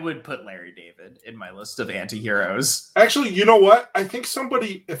 but I would put Larry David in my list of anti-heroes. Actually, you know what? I think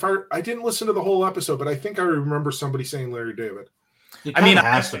somebody, I didn't listen to the whole episode, but I think I remember somebody saying Larry David. I mean, it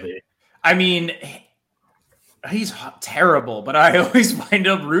has to be. I mean, he's terrible, but I always wind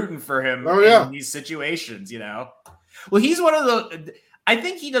up rooting for him in these situations, you know? Well, he's one of the, I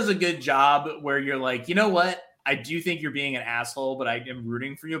think he does a good job where you're like, you know what? I do think you're being an asshole, but I am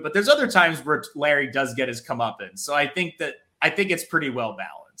rooting for you. But there's other times where Larry does get his comeuppance. So I think it's pretty well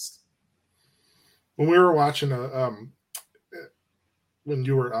balanced. When we were watching when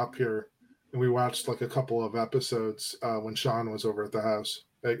you were up here, and we watched like a couple of episodes when Sean was over at the house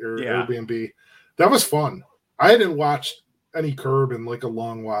at your Airbnb, that was fun. I hadn't watched any Curb in like a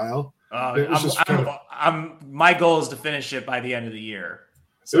long while. My goal is to finish it by the end of the year.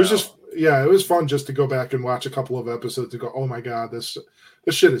 So. It was just, it was fun just to go back and watch a couple of episodes and go, oh my God, this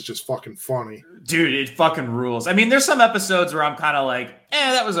shit is just fucking funny. Dude, it fucking rules. I mean, there's some episodes where I'm kind of like,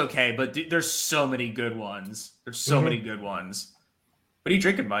 that was okay, but there's so many good ones. There's so many good ones. What are you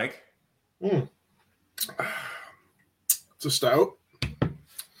drinking, Mike? It's a stout.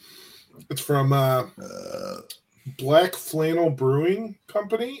 It's from Black Flannel Brewing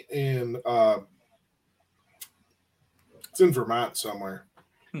Company, and it's in Vermont somewhere.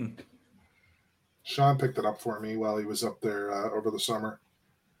 Sean picked it up for me while he was up there over the summer.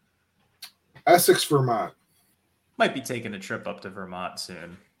 Essex, Vermont. Might be taking a trip up to Vermont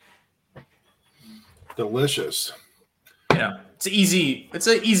soon. Delicious. Yeah, it's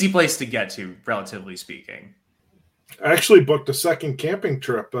an easy place to get to, relatively speaking. I actually booked a second camping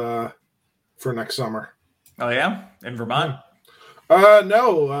trip for next summer. Oh yeah, in Vermont?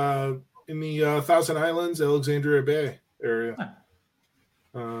 No, in the Thousand Islands, Alexandria Bay area.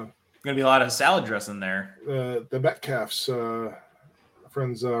 Huh. Gonna be a lot of salad dressing there. The Metcalfs,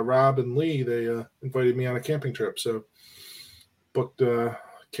 friends Rob and Lee, they invited me on a camping trip, so booked a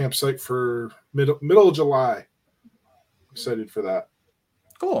campsite for middle of July. Excited for that.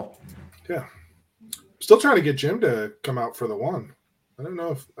 Cool. Yeah. Still trying to get Jim to come out for the one. I don't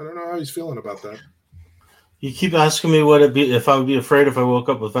know how he's feeling about that. You keep asking me what it'd be if I would be afraid if I woke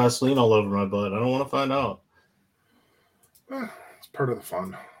up with Vaseline all over my butt. I don't want to find out. It's part of the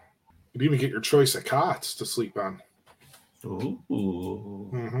fun. You'd even get your choice of cots to sleep on. Ooh.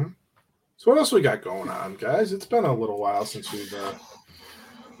 Mm-hmm. So what else we got going on, guys? It's been a little while since we've.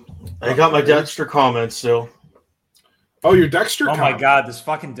 I got my Dexter comments still. Oh, your Dexter comment. comment. My God, this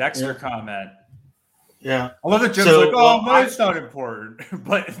fucking Dexter comment. Yeah. I love that Jim's it's not important.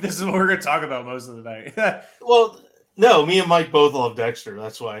 But this is what we're going to talk about most of the night. Well, no, me and Mike both love Dexter.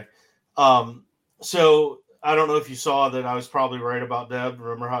 That's why. So I don't know if you saw that I was probably right about Deb.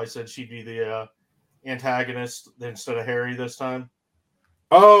 Remember how I said she'd be the antagonist instead of Harry this time?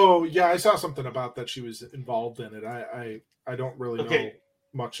 Oh yeah, I saw something about that. She was involved in it. I don't really know Okay.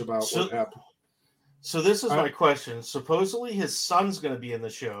 much about So- what happened. So this is I- my question. Supposedly his son's going to be in the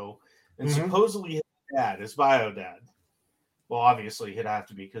show, and Mhm. supposedly his dad, his bio dad. Well, obviously he'd have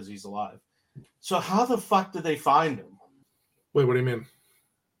to be because he's alive. So how the fuck did they find him? Wait, what do you mean?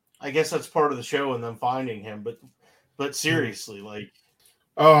 I guess that's part of the show and them finding him. But seriously, like,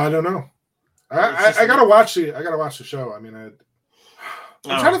 Oh, I don't know. It's just I gotta watch the show. I mean, I'm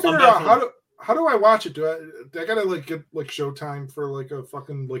trying to figure out how do I watch it? Do I gotta like get like Showtime for like a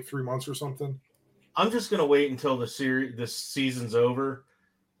fucking like 3 months or something? I'm just gonna wait until this season's over,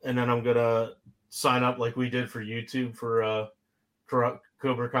 and then I'm gonna sign up like we did for YouTube for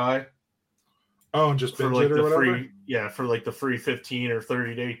Cobra Kai Oh, and just for binge like it or the whatever. for like the free 15 or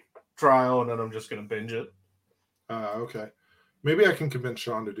 30-day trial, and then I'm just gonna binge it. Okay, maybe I can convince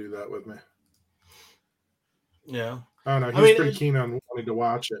Sean to do that with me. Yeah, I don't know. He's I mean, pretty keen on wanting to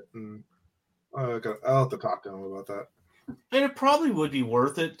watch it, and I'll have to talk to him about that. and it probably would be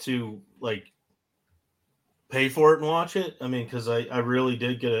worth it to like pay for it and watch it. I mean, because I really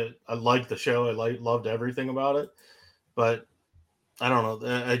did get it. I liked the show. I loved everything about it, but I don't know.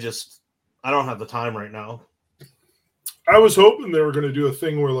 I don't have the time right now. I was hoping they were going to do a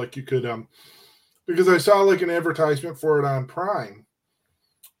thing where like you could because I saw like an advertisement for it on Prime,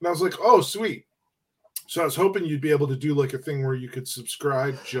 and I was like, oh sweet. So I was hoping you'd be able to do like a thing where you could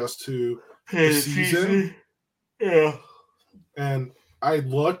subscribe just to the season. Yeah. And I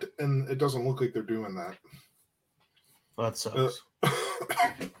looked, and it doesn't look like they're doing that. That sucks.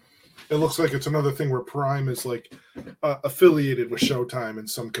 It looks like it's another thing where Prime is like affiliated with Showtime in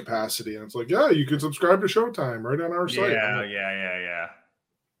some capacity, and it's like, yeah, you can subscribe to Showtime right on our site. Yeah.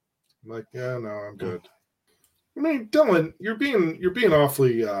 I'm like, yeah, no, I'm good. I mean, Dylan, you're being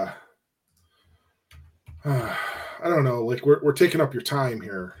awfully. I don't know. Like we're taking up your time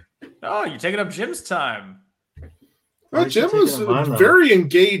here. Oh, you're taking up Jim's time. Well, Jim was very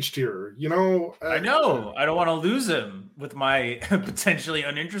engaged here. You know. I know. I don't want to lose him with my potentially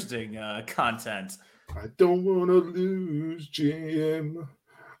uninteresting content. I don't want to lose Jim.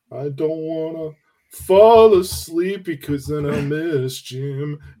 I don't want to fall asleep because then I miss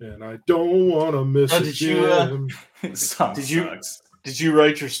Jim, and I don't want to miss Jim. Did you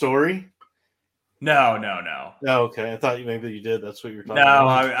write your story? No. Oh, okay. I thought maybe you did. That's what you're talking No,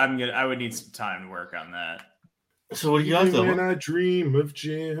 about. I would need some time to work on that. So what do you got Even though? when I dream of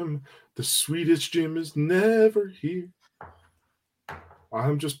Jim, the sweetest Jim is never here.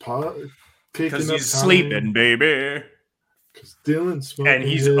 I'm just picking Because up he's time. sleeping, baby. Because Dylan's And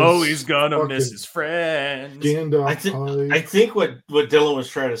he's always gonna miss his friends. Gandalf I think what Dylan was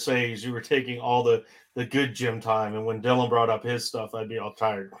trying to say is you were taking all the good Jim time, and when Dylan brought up his stuff, I'd be all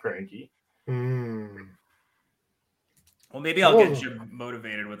tired and cranky. Well, maybe I'll get Jim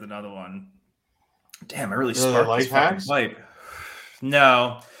motivated with another one. Damn, I really sparked life this fucking hacks? pipe.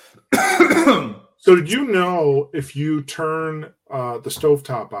 No. So did you know if you turn the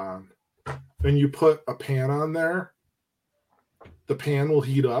stovetop on and you put a pan on there, the pan will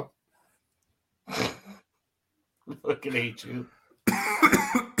heat up? Fucking hate you.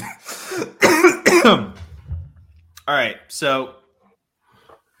 All right, so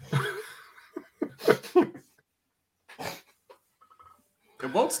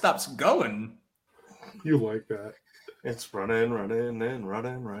it won't stop going. You like that. It's running.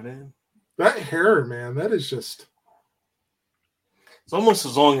 That hair, man, that is just, It's almost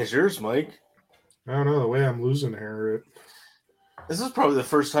as long as yours, Mike. I don't know, the way I'm losing hair. This is probably the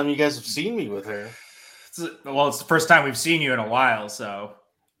first time you guys have seen me with hair. Well, it's the first time we've seen you in a while, so.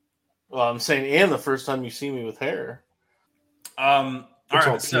 Well, I'm saying, and the first time you see me with hair. All It's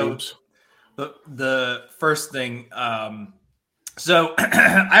all right, so pubes. the first thing, so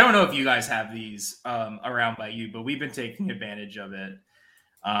I don't know if you guys have these around by you, but we've been taking advantage of it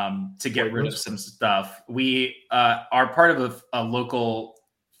to get rid of some stuff. We are part of a local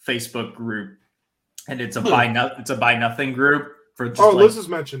Facebook group, and it's a buy nothing group for just Liz has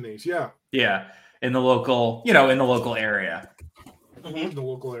mentioned these, yeah. In the local area. In the local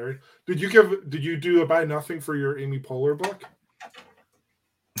area. Did you do a buy nothing for your Amy Poehler book?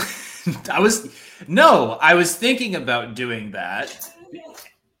 I was thinking about doing that.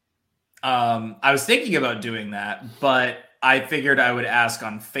 But I figured I would ask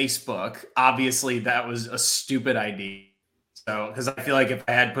on Facebook. Obviously, that was a stupid idea. So, because I feel like if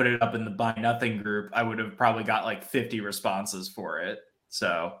I had put it up in the Buy Nothing group, I would have probably got like 50 responses for it.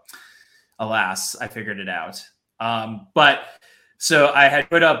 So, alas, I figured it out. But so I had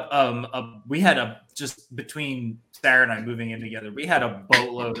put up we had just between Sarah and I moving in together, we had a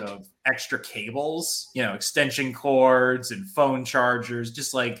boatload of extra cables, extension cords and phone chargers.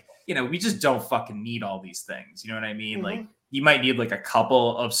 Just like, we just don't fucking need all these things. You know what I mean? Mm-hmm. Like, you might need like a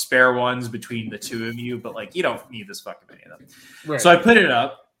couple of spare ones between the two of you, but like, you don't need this fucking many of them. Right. So I put it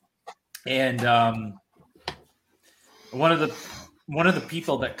up, and one of the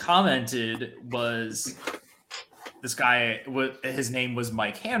people that commented was this guy. His name was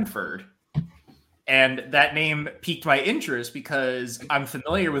Mike Hanford. And that name piqued my interest because I'm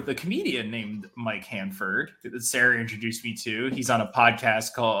familiar with a comedian named Mike Hanford that Sarah introduced me to. He's on a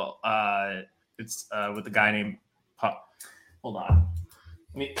podcast called with a guy named Hold on.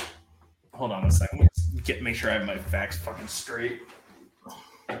 Hold on a second. Make sure I have my facts fucking straight.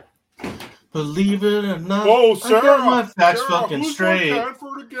 Believe it or not, oh, Sarah, I got my facts Sarah, fucking who's straight. Mike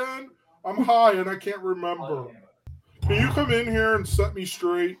Hanford again? I'm high and I can't remember. Can you come in here and set me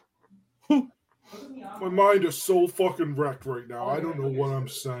straight? My mind is so fucking wrecked right now. I don't know what I'm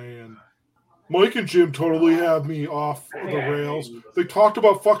saying. Mike and Jim totally have me off the rails. They talked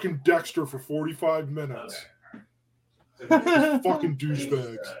about fucking Dexter for 45 minutes. Fucking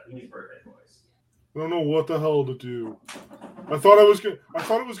douchebags. I don't know what the hell to do. I thought it was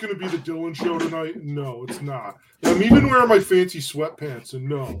gonna be the Dylan show tonight. No, it's not. I'm even wearing my fancy sweatpants, and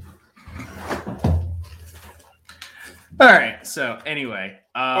no. All right. So anyway.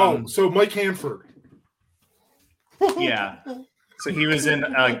 So Mike Hanford. Yeah. So he was in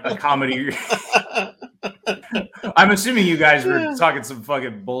a comedy. I'm assuming you guys were talking some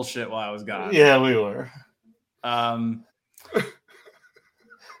fucking bullshit while I was gone. Yeah, we were.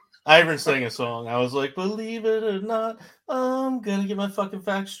 I even sang a song. I was like, believe it or not, I'm gonna get my fucking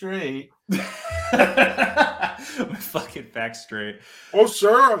facts straight. My fucking facts straight. Oh,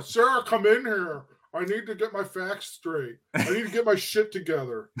 Sarah, come in here. I need to get my facts straight. I need to get my shit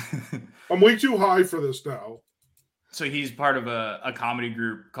together. I'm way too high for this now. So he's part of a comedy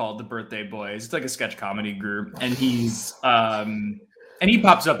group called the Birthday Boys. It's like a sketch comedy group, and he's and he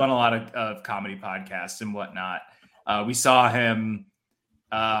pops up on a lot of comedy podcasts and whatnot. We saw him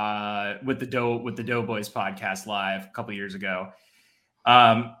with the Doughboys podcast live a couple years ago.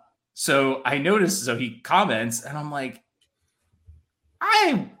 So I noticed, so he comments, and I'm like,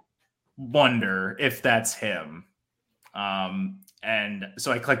 I wonder if that's him. And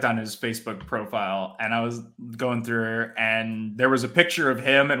so I clicked on his Facebook profile, and I was going through, and there was a picture of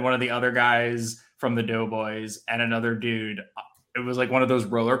him and one of the other guys from the Doughboys and another dude. It was like one of those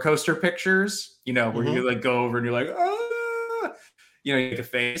roller coaster pictures, where you like go over and you're like, ah, you make a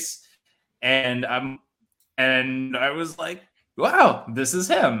face. And I was like, wow, this is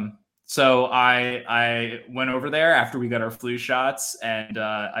him. So I went over there after we got our flu shots, and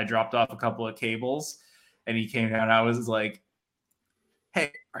I dropped off a couple of cables, and he came down. And I was like,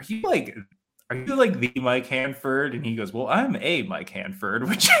 hey, are you like the Mike Hanford? And he goes, well, I'm a Mike Hanford,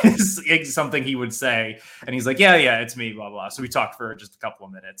 which is something he would say. And he's like, yeah, it's me, blah, blah. So we talked for just a couple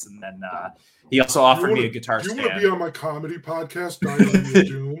of minutes. And then he also offered me a guitar stand. Do you want to be on my comedy podcast, Diarrhea of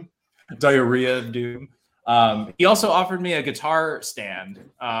Doom? Diarrhea of Doom. He also offered me a guitar stand,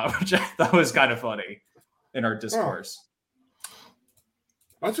 which I thought was kind of funny in our discourse.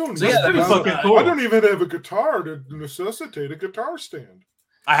 I don't even have a guitar to necessitate a guitar stand.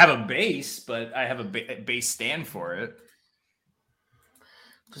 I have a bass, but I have a bass stand for it.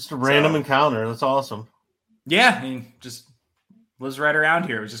 Just a random encounter. That's awesome. Yeah, I mean, just lives right around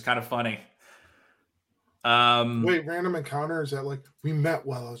here. It was just kind of funny. Wait, random encounter? Is that like, we met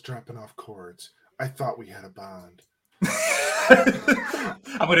while I was dropping off chords? I thought we had a bond.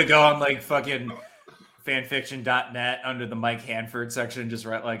 I'm going to go on like fucking fanfiction.net under the Mike Hanford section, just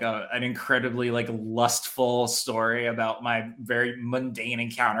write like an incredibly like lustful story about my very mundane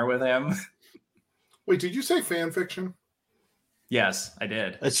encounter with him. Wait, did you say fan fiction? Yes, I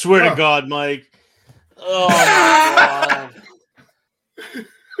did. I swear to God, Mike. Oh my God.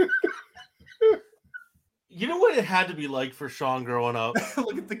 You know what it had to be like for Sean growing up?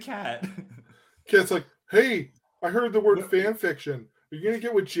 Look at the cat. Cat's like, hey, I heard the word fan fiction. Are you going to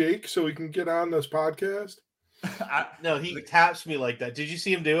get with Jake so he can get on this podcast? No, he taps me like that. Did you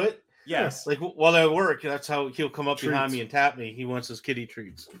see him do it? Yes. Like while I work, that's how he'll come up behind me and tap me. He wants his kitty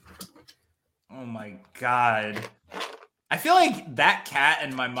treats. Oh my God. I feel like that cat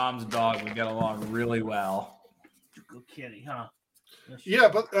and my mom's dog would get along really well. Good kitty, huh? Yeah,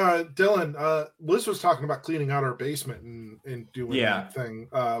 but Dylan, Liz was talking about cleaning out our basement and doing that thing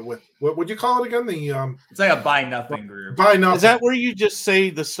with what would you call it again? It's like a buy nothing group. Buy nothing. Is that where you just say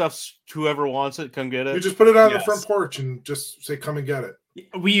the stuff's whoever wants it, come get it? You just put it on the front porch and just say, come and get it.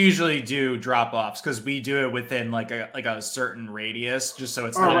 We usually do drop offs because we do it within like a certain radius, just so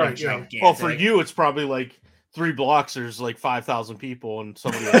it's not gigantic. Well, for you, it's probably like 3 blocks there's like 5,000 people and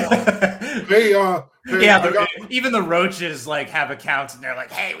somebody else. Hey, Yeah, even the roaches like have accounts and they're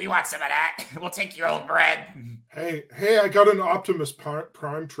like, "Hey, we want some of that. We'll take your old bread." hey, I got an Optimus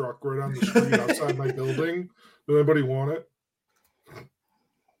Prime truck right on the street outside my building. Does anybody want it?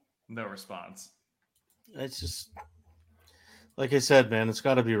 No response. It's just like I said, man, it's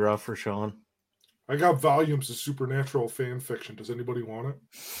got to be rough for Sean. I got volumes of supernatural fan fiction. Does anybody want it?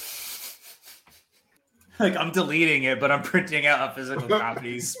 Like, I'm deleting it, but I'm printing out physical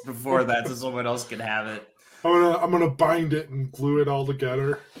copies before that so someone else can have it. I'm gonna bind it and glue it all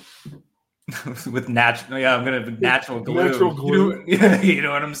together. With natural, I'm gonna natural glue. Natural glue. You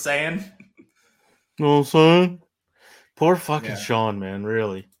know what I'm saying? You know what I'm saying? Poor fucking Yeah. Sean, man,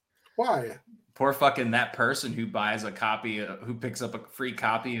 really. Why? Poor fucking that person who buys a copy, who picks up a free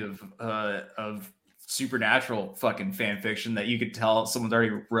copy of Supernatural fucking fan fiction that you could tell someone's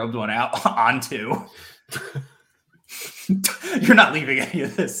already rubbed one out onto. You're not leaving any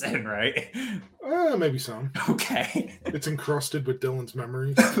of this in, right? Maybe some. Okay. It's encrusted with Dylan's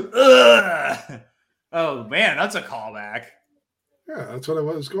memories. Ugh. Oh man, that's a callback. Yeah, that's what I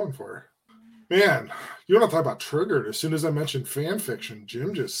was going for. Man, you want to talk about triggered? As soon as I mentioned fan fiction,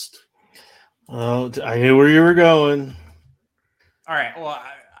 Jim just... Oh, I knew where you were going. All right. Well,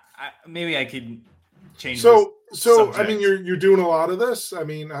 maybe I could change. So subject. I mean, you're doing a lot of this. I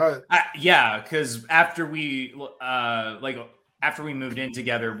mean, yeah, because after we moved in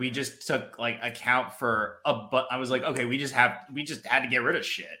together, we just took like account for but I was like, okay, we just had to get rid of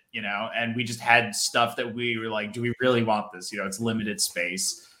shit, you know, and we just had stuff that we were like, do we really want this? You know, it's limited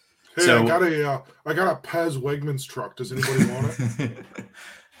space. hey, So I got a Pez Wegmans truck. Does anybody want it?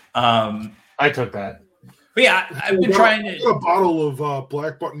 I took that. But yeah, I've been trying to a bottle of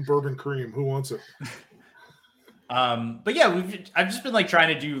Black Button Bourbon Cream. Who wants it? But yeah, I've just been like trying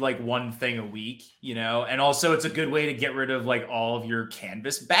to do like one thing a week, you know, and also it's a good way to get rid of like all of your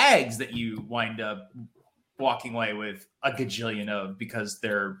canvas bags that you wind up walking away with a gajillion of because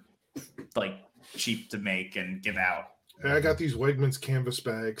they're like cheap to make and give out. Hey, I got these Wegmans canvas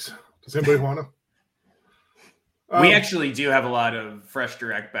bags. Does anybody want them? We actually do have a lot of Fresh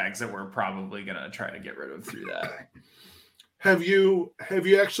Direct bags that we're probably gonna try to get rid of through that. Have you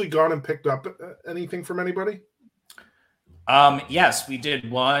actually gone and picked up anything from anybody? Yes, we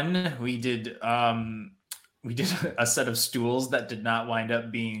did one. We did a set of stools that did not wind up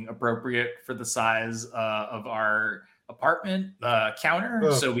being appropriate for the size of our apartment counter.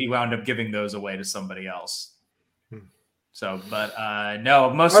 Oh. So we wound up giving those away to somebody else. So, but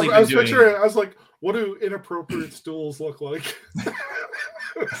no, mostly I was been doing... picturing. I was like, what do inappropriate stools look like?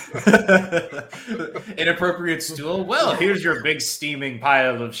 Inappropriate stool? Well, here's your big steaming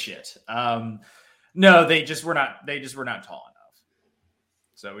pile of shit. No, they just were not tall enough.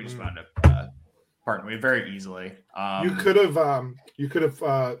 So we just wound up parting way very easily. You could have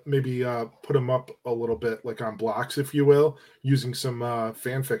maybe put them up a little bit, like on blocks, if you will, using some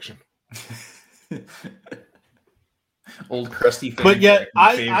fan fiction. Old crusty fan. But yet,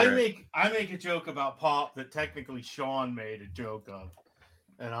 I favorite. make a joke about Pop that technically Sean made a joke of,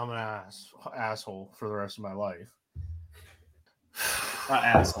 and I'm an asshole for the rest of my life. Not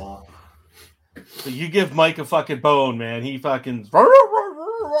asshole. But you give Mike a fucking bone, man. He fucking.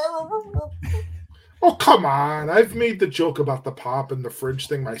 Oh, come on. I've made the joke about the Pop and the fridge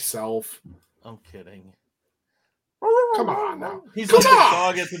thing myself. I'm kidding. Come on now. He's Come like on! the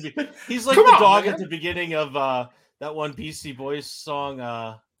dog at the He's like Come the on, dog man. at the beginning of that one Beastie Boys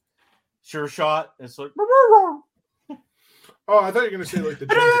song, Sure Shot. It's like. Oh, I thought you were going to say like the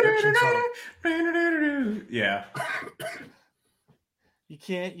James Addiction song. Yeah. You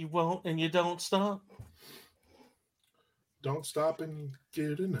can't, you won't, and you don't stop. Don't stop and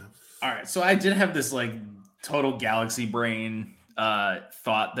get enough. All right. So I did have this like total galaxy brain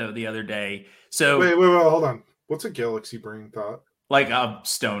thought though the other day. So Wait, hold on. What's a galaxy brain thought? like a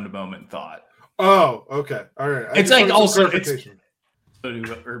stoned moment thought. Oh, okay. All right. I It's just like wanted some also- it's- clarification. Go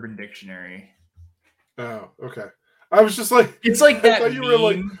to Urban Dictionary. Oh, okay. I was just like, It's like that I thought you were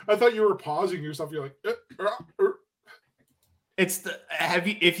like, meme. I thought you were pausing yourself. You're like, It's the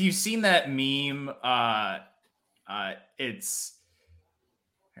if you've seen that meme, it's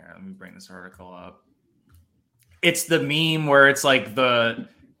here, let me bring this article up. It's the meme where it's like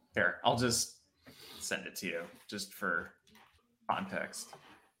here, I'll just send it to you just for context.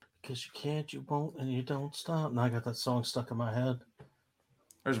 Because you can't, you won't, and you don't stop. Now I got that song stuck in my head.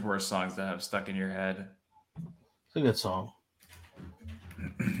 There's worse songs that have stuck in your head. It's a good song.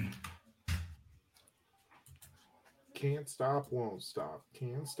 can't stop, won't stop.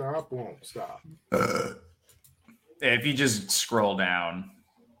 Can't stop, won't stop. If you just scroll down.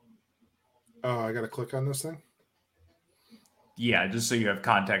 Oh, I gotta click on this thing. Yeah, just so you have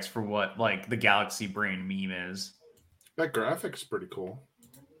context for what like the Galaxy Brain meme is. That graphic's pretty cool.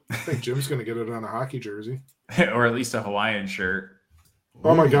 I think Jim's gonna get it on a hockey jersey. Or at least a Hawaiian shirt.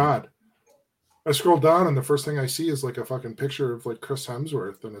 Oh my Ooh. god. I scroll down and the first thing I see is like a fucking picture of like Chris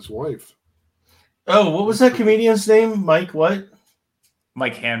Hemsworth and his wife. Oh, what was that comedian's name? Mike what?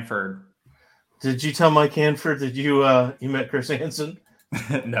 Mike Hanford. Did you tell Mike Hanford that you met Chris Hansen?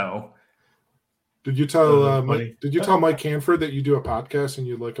 No. Did you tell funny. Did you tell Mike Hanford that you do a podcast and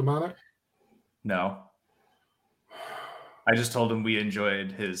you'd like him on it? No. I just told him we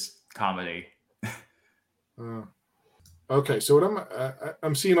enjoyed his comedy. Okay, so what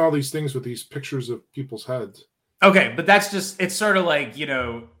I'm seeing all these things with these pictures of people's heads. Okay, but that's just, it's sort of like, you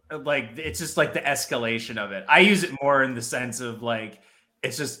know, like it's just like the escalation of it. I use it more in the sense of like,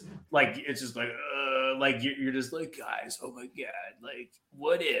 it's just like you're just like, guys, oh my God, like,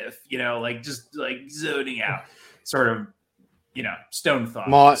 what if, you know, like just like zoning out, sort of, you know, stone thought.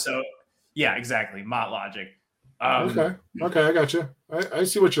 Mott. So, yeah, exactly. Mott logic. Okay, I got you. I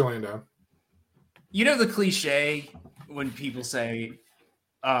see what you're laying down. You know the cliche when people say,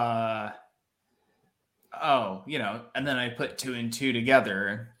 oh, you know, and then I put 2 and 2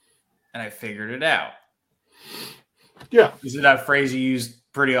 together and I figured it out. Yeah. Is it that phrase you use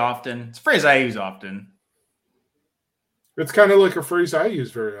pretty often? It's a phrase I use often. It's kind of like a phrase I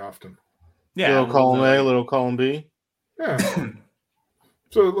use very often. Yeah. Little column A, little column B. Yeah.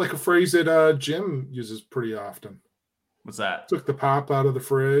 So like a phrase that Jim uses pretty often. What's that? Took the pop out of the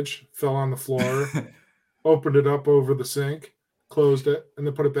fridge, fell on the floor, opened it up over the sink, closed it, and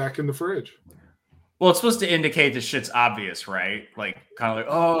then put it back in the fridge. Well, it's supposed to indicate the shit's obvious, right? Like kind of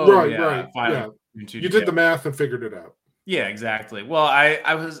like, oh, right. finally, Yeah. You did the math and figured it out. Yeah, exactly. Well,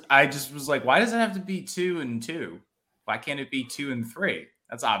 I just was like, why does it have to be 2 and 2? Why can't it be 2 and 3?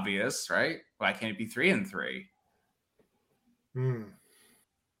 That's obvious, right? Why can't it be 3 and 3?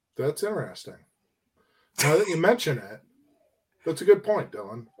 That's interesting. Now that you mention it, that's a good point,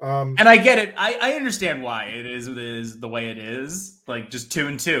 Dylan. And I get it. I understand why it is the way it is, like just 2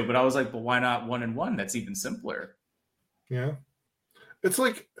 and 2. But I was like, well, why not 1 and 1? That's even simpler. Yeah. It's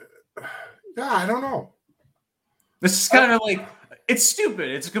like, yeah, I don't know. This is kind of like, it's stupid.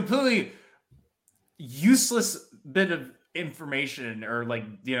 It's a completely useless bit of information or like,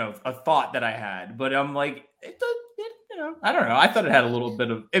 you know, a thought that I had. But I'm like, you know, I don't know. I thought it had a little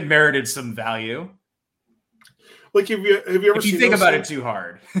bit of, it merited some value. Like, have you ever if you seen think about things? it too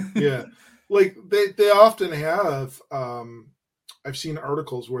hard? Yeah. Like they often have, I've seen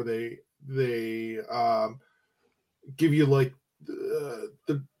articles where they give you like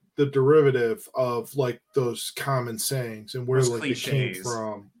the derivative of like those common sayings and where Those like cliches. they came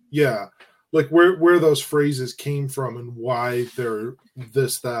from. Yeah. Like where those phrases came from and why they're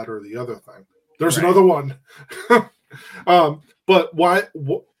this, that, or the other thing. There's Right. another one. But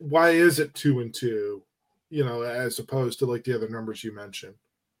why is it 2 and 2? You know, as opposed to like the other numbers you mentioned.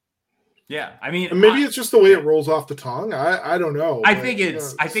 Yeah, I mean, And maybe it's just the way it rolls off the tongue. I don't know. I but, think you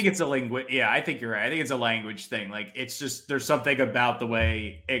it's know, I think it's a language. Yeah, I think you're right. I think it's a language thing. Like it's just there's something about the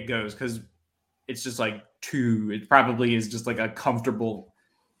way it goes because it's just like 2. It probably is just like a comfortable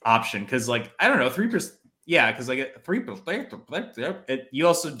option because like I don't know 3%. Yeah, because like 3%. You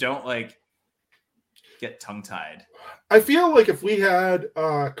also don't like get tongue tied. I feel like if we had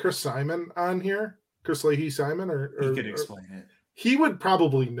Chris Simon on here, Chris Leahy Simon, or You could explain it. he would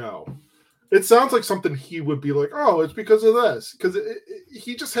probably know. It sounds like something he would be like, oh, it's because of this. Because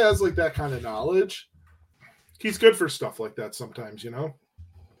he just has like that kind of knowledge. He's good for stuff like that sometimes, you know?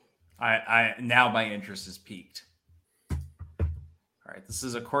 I now my interest is piqued. All right, this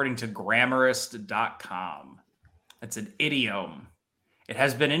is according to Grammarist.com. It's an idiom. It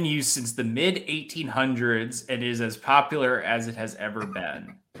has been in use since the mid 1800s and is as popular as it has ever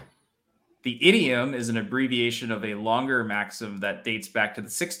been. The idiom is an abbreviation of a longer maxim that dates back to the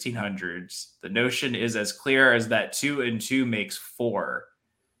 1600s. The notion is as clear as that 2 and 2 makes 4.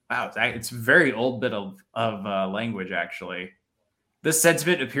 Wow, it's a very old bit of language, actually. This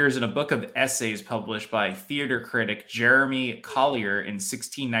sentiment appears in a book of essays published by theater critic Jeremy Collier in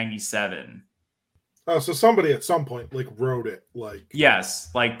 1697. Oh, so somebody at some point like wrote it, like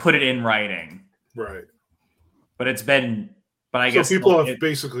Yes, like put it in writing. right. But it's been, but I So guess people have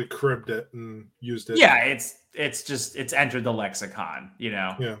basically cribbed it and used it. Yeah, it's entered the lexicon, you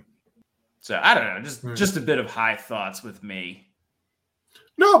know. Yeah. So I don't know, just a bit of high thoughts with me.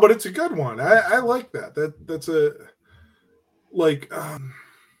 No, but it's a good one. I like that. That's a like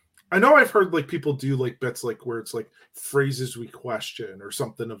I know I've heard like people do like bits like where it's like phrases we question or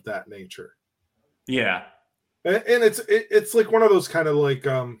something of that nature. Yeah. And it's like one of those kind of like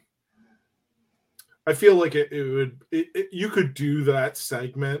I feel like you could do that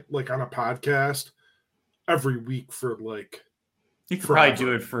segment like on a podcast every week for like. You could probably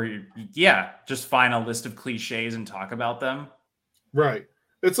do it for, just find a list of cliches and talk about them. Right.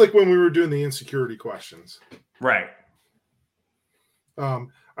 It's like when we were doing the insecurity questions. Right. I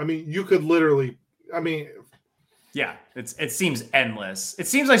mean, you could literally, yeah, it seems endless. It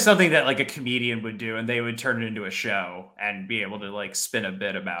seems like something that like a comedian would do, and they would turn it into a show and be able to like spin a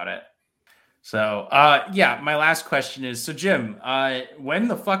bit about it. So, my last question is, so Jim, when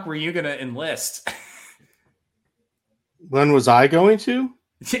the fuck were you going to enlist? When was I going to?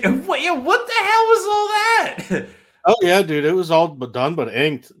 What the hell was all that? Oh, yeah, dude. It was all done but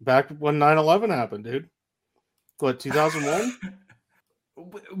inked back when 9/11 happened, dude. What, 2001?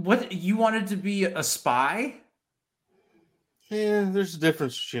 What, you wanted to be a spy? Yeah, there's a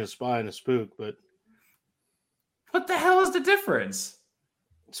difference between a spy and a spook, but... What the hell is the difference?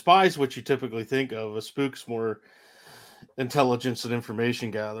 Spy is what you typically think of. A spook's more intelligence and information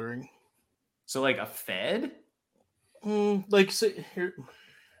gathering. So, like a Fed? Like, say, here...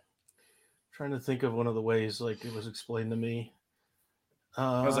 Trying to think of one of the ways like it was explained to me. It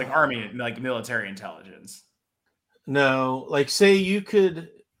was like army, like military intelligence. No, like say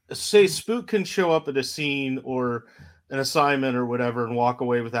spook can show up at a scene or an assignment or whatever and walk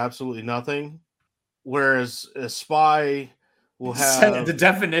away with absolutely nothing, whereas a spy will have... The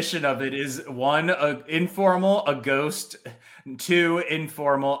definition of it is 1, informal, a ghost; 2,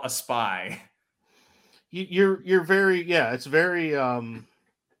 informal, a spy. You're very, it's very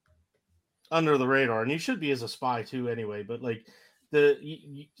under the radar, and you should be as a spy too anyway, but like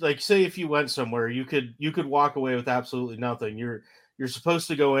like say if you went somewhere, you could walk away with absolutely nothing. You're supposed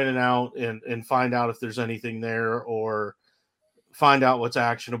to go in and out and find out if there's anything there, or find out what's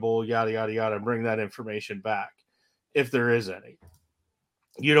actionable, yada yada yada, and bring that information back if there is any.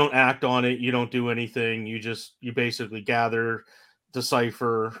 You don't act on it, you don't do anything, you basically gather,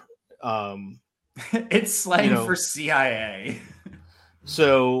 decipher. It's slang for CIA.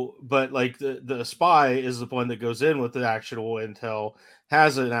 So, but like the spy is the one that goes in with the actual intel,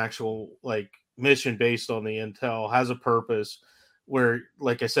 has an actual like mission based on the intel, has a purpose, where,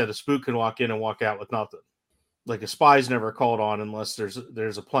 like I said, a spook can walk in and walk out with nothing. Like a spy's never called on unless there's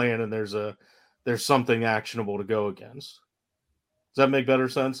a plan and there's something actionable to go against. Does that make better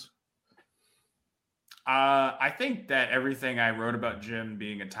sense? I think that everything I wrote about Jim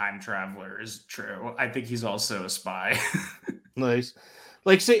being a time traveler is true. I think he's also a spy. Nice.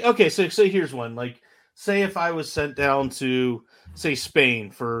 Like say here's one. Like say if I was sent down to say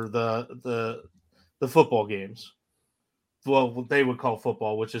Spain for the football games. Well, what they would call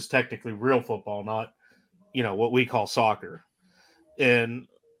football, which is technically real football, not what we call soccer. And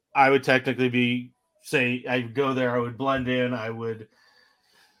I would technically I would go there, I would blend in, I would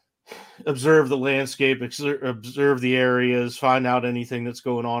observe the landscape, observe the areas, find out anything that's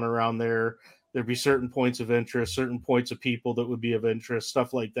going on around there. There'd be certain points of interest, certain points of people that would be of interest,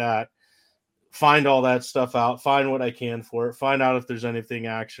 stuff like that. Find all that stuff out, find what I can for it, find out if there's anything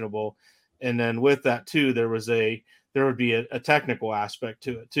actionable. And then with that too, there would be a technical aspect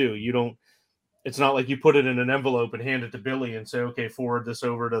to it too. It's not like you put it in an envelope and hand it to Billy and say, okay, forward this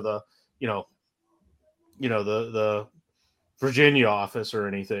over to the, the Virginia office or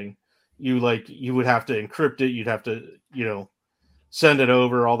anything. You would have to encrypt it. You'd have to, send it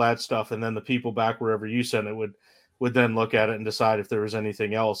over, all that stuff. And then the people back wherever you send it would then look at it and decide if there was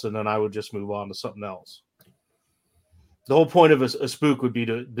anything else. And then I would just move on to something else. The whole point of a spook would be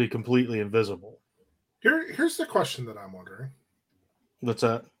to be completely invisible. Here's the question that I'm wondering. What's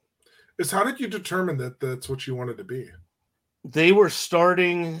that? Is how did you determine that that's what you wanted to be? They were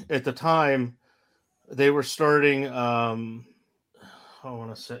starting at the time. I want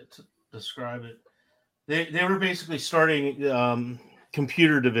to describe it. They were basically starting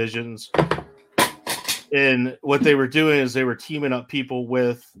computer divisions, and what they were doing is they were teaming up people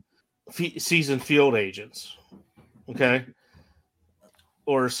with seasoned field agents, okay,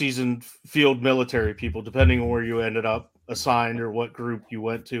 or seasoned field military people, depending on where you ended up assigned or what group you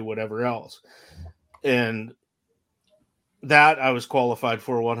went to, whatever else. And that I was qualified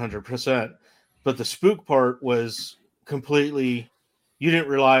for 100%. But the spook part was completely, you didn't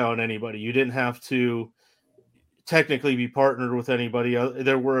rely on anybody. You didn't have to technically be partnered with anybody.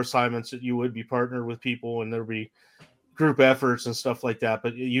 There were assignments that you would be partnered with people and there'd be group efforts and stuff like that.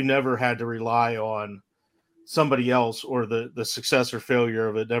 But you never had to rely on somebody else, or the success or failure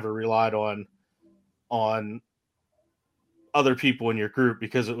of it never relied on other people in your group,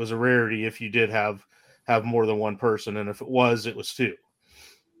 because it was a rarity if you did have more than one person. And if it was two.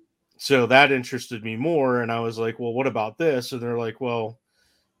 So that interested me more. And I was like, well, what about this? And they're like, well,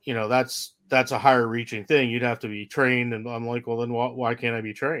 that's a higher reaching thing. You'd have to be trained. And I'm like, well, then why can't I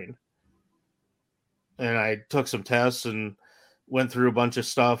be trained? And I took some tests and went through a bunch of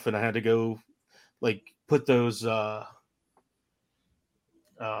stuff, and I had to go like put those, I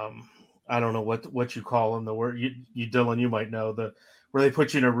don't know what you call them. The word you Dylan, you might know where they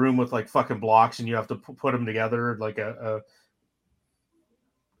put you in a room with like fucking blocks and you have to put them together like a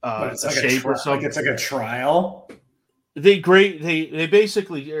shape or something. Like it's like a trial. They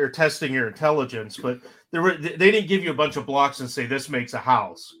basically are testing your intelligence, but they didn't give you a bunch of blocks and say this makes a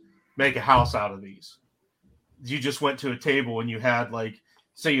house. Make a house out of these. You just went to a table and you had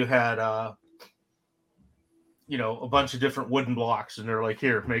say you had a bunch of different wooden blocks, and they're like,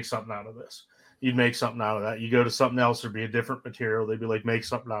 here, make something out of this. You'd make something out of that. You go to something else, there'd be a different material. They'd be like, make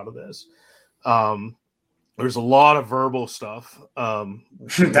something out of this. There's a lot of verbal stuff.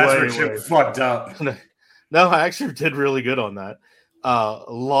 That's where shit fucked up. No, I actually did really good on that. A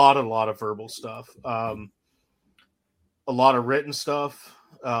lot of verbal stuff. A lot of written stuff.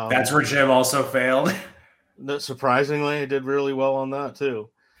 That's where Jim also failed. Surprisingly, I did really well on that too.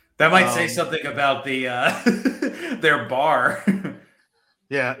 That might say something about the their bar.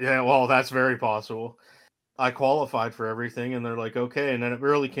 Yeah. Well, that's very possible. I qualified for everything, and they're like, okay. And then it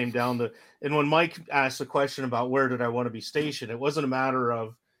really came down to, and when Mike asked the question about where did I want to be stationed, it wasn't a matter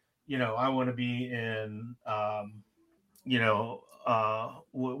of, I want to be in,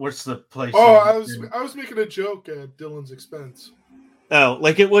 what's the place? Oh, I was making a joke at Dylan's expense. Oh,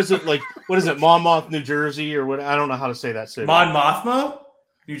 like it wasn't like, what is it, Monmouth, New Jersey, or what? I don't know how to say that city. Monmouth,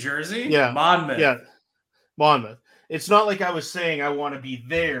 New Jersey? Yeah. Monmouth. Yeah. Monmouth. It's not like I was saying I want to be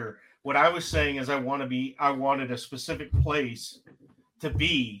there. What I was saying is I wanted a specific place to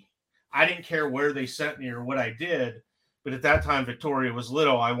be. I didn't care where they sent me or what I did, but at that time Victoria was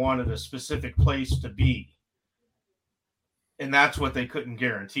little. I wanted a specific place to be. And that's what they couldn't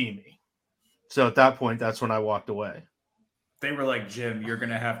guarantee me. So at that point, that's when I walked away. They were like, Jim, you're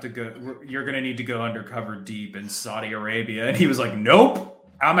going to need to go undercover deep in Saudi Arabia. And he was like, nope,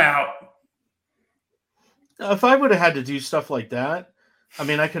 I'm out. If I would have had to do stuff like that, I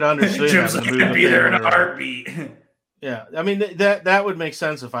mean, I could understand. Jim's like, I'd be there in a heartbeat. Yeah. I mean, that would make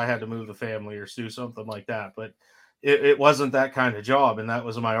sense if I had to move the family or do something like that. But it wasn't that kind of job. And that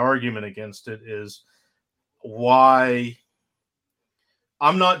was my argument against it, is why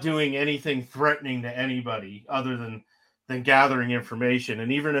I'm not doing anything threatening to anybody other than gathering information.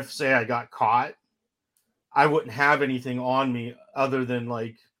 And even if, say, I got caught, I wouldn't have anything on me other than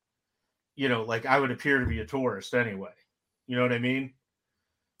like I would appear to be a tourist anyway. You know what I mean?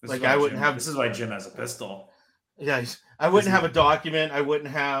 This is why Jim has a pistol. Yeah, I wouldn't have a document. I wouldn't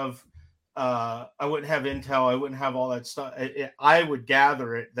have intel. I wouldn't have all that stuff. I would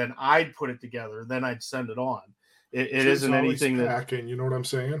gather it, then I'd put it together, then I'd send it on. It isn't anything packing, you know what I'm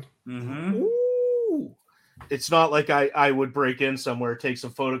saying? Mm-hmm. Ooh. It's not like I would break in somewhere, take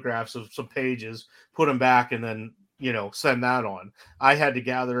some photographs of some pages, put them back, and then send that on. I had to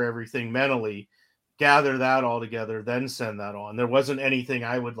gather everything mentally, gather that all together, then send that on. There wasn't anything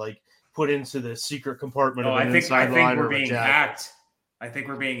I would put into the secret compartment of an inside line or a jacket. I think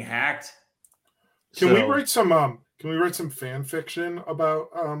we're being hacked. Can we write some fan fiction about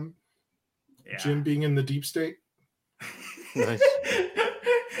Jim being in the deep state? Nice.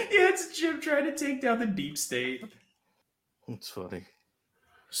 Yeah, it's Jim trying to take down the deep state. That's funny.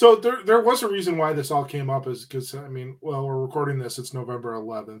 So there was a reason why this all came up, is because, we're recording this, it's November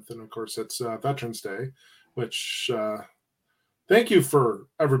 11th, and of course it's Veterans Day, which thank you for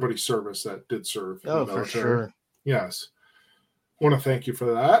everybody's service that did serve. Oh, for sure. Yes. I want to thank you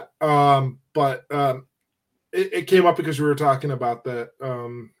for that. But it came up because we were talking about that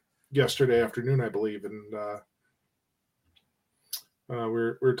yesterday afternoon, I believe, and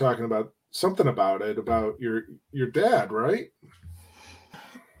we're talking about something about your dad, right?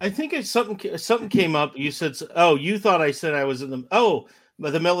 I think it's something came up. You said, you thought I said I was in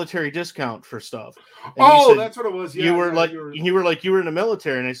the military discount for stuff. And said, that's what it was. Yeah, you were you were in the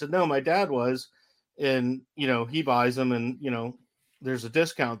military, and I said, no, my dad was, and he buys them, and there's a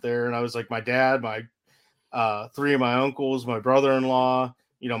discount there. And I was like, my dad, my three of my uncles, my brother-in-law,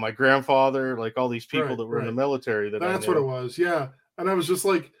 my grandfather, like all these people that were in the military. That's what it was. Yeah. And I was just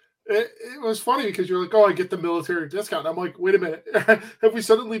like, it was funny because you're like, oh, I get the military discount. I'm like, wait a minute. Have we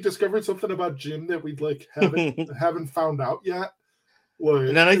suddenly discovered something about Jim that we'd haven't found out yet?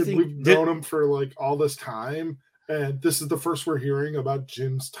 And then I think we've known him for all this time, and this is the first we're hearing about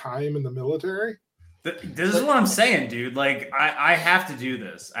Jim's time in the military. This is what I'm saying, dude. I have to do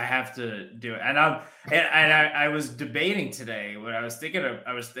this. I have to do it. And I was debating today when I was thinking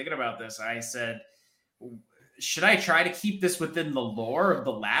about this. I said, should I try to keep this within the lore of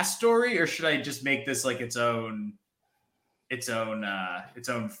the last story, or should I just make this like its own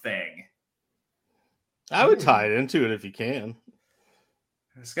thing? I would tie it into it if you can.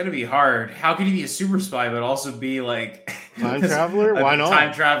 It's gonna be hard. How can you be a super spy but also be like time traveler? Why not?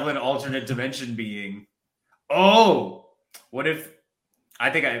 Time traveling alternate dimension being. Oh, what if?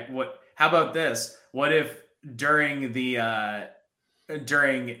 How about this? What if during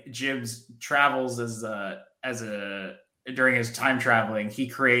Jim's travels during his time traveling, he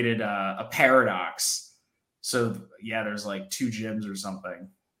created a paradox. So yeah, there's like 2 Jims or something.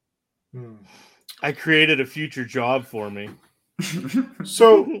 I created a future job for me.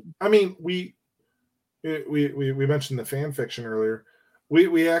 So I mean, we mentioned the fan fiction earlier.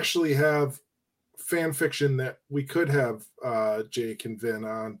 We actually have fan fiction that we could have Jake and Vin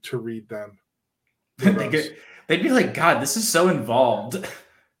on to read them. They'd be like, God, this is so involved.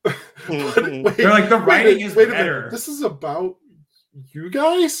 Wait, they're like, the writing is better. This is about you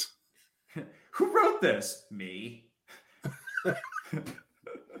guys? Who wrote this? Me.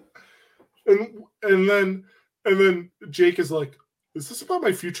 and then Jake is like, is this about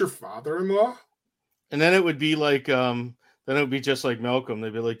my future father-in-law? And then it would be like then it would be just like Malcolm.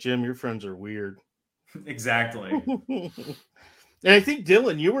 They'd be like, Jim, your friends are weird. Exactly. And I think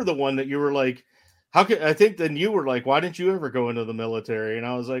Dylan, you were the one that you were like, how could I think then you were like, why didn't you ever go into the military? And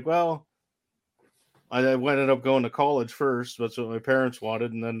I was like, well, I ended up going to college first. That's what my parents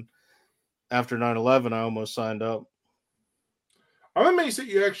wanted. And then after 9/11, I almost signed up. I'm amazed that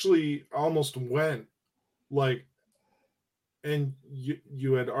you actually almost went, like, and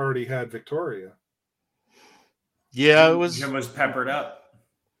you had already had Victoria. Yeah, it was. Jim was peppered up.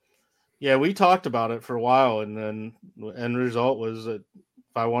 Yeah, we talked about it for a while, and then the end result was that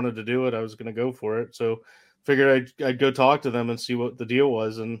if I wanted to do it, I was going to go for it. So figured I'd go talk to them and see what the deal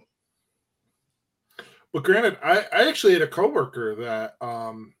was. And but granted, I actually had a coworker that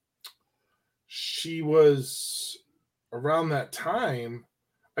she was around that time.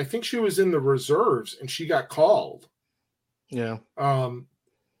 I think she was in the reserves and she got called. Yeah.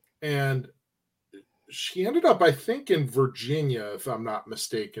 And she ended up, I think, in Virginia, if I'm not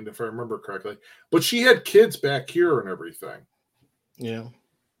mistaken, if I remember correctly. But she had kids back here and everything. Yeah.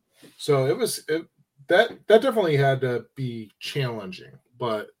 So that definitely had to be challenging,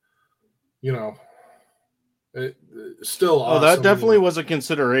 but you know, it still. Oh, that definitely was a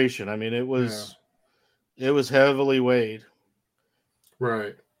consideration. I mean, it was heavily weighed.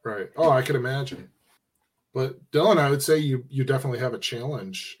 Right. Oh, I could imagine. But Dylan, I would say you definitely have a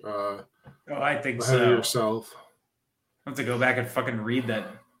challenge. I think ahead so. Of yourself. I have to go back and fucking read that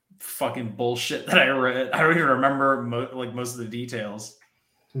fucking bullshit that I read. I don't even remember most of the details.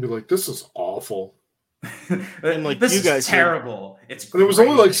 And be like, this is awful. And like, this you guys is terrible. It's and it was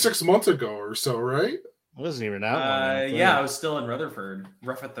only like 6 months ago or so, right? It wasn't even that long. Yeah, I was still in Rutherford.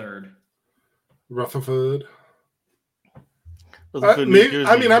 Rutherford. Maybe,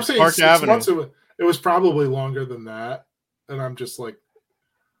 I mean, I'm saying Park 6 Avenue. months. It was probably longer than that, and I'm just like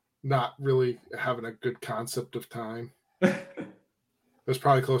not really having a good concept of time. It was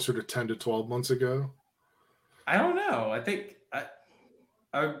probably closer to 10 to 12 months ago. I don't know. I think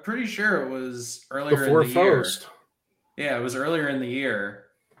I'm pretty sure it was earlier Before in the year. Faust. Yeah, it was earlier in the year.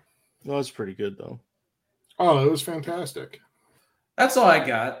 That was pretty good though. Oh, it was fantastic. That's all I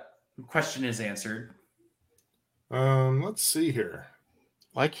got. The question is answered. Let's see here.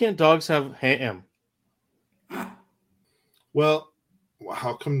 Why can't dogs have ham? Well,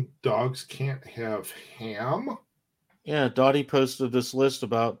 how come dogs can't have ham? Yeah, Dottie posted this list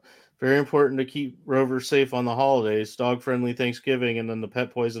about very important to keep Rover safe on the holidays, dog-friendly Thanksgiving, and then the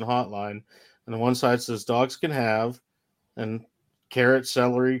pet poison hotline. And the one side says dogs can have, and carrot,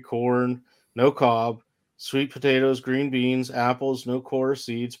 celery, corn, no cob, sweet potatoes, green beans, apples, no core,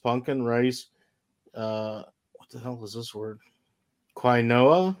 seeds, pumpkin, rice. What the hell is this word?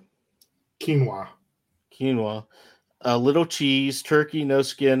 Quinoa? Quinoa. A little cheese, turkey, no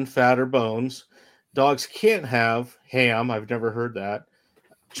skin, fat, or bones. Dogs can't have ham. I've never heard that.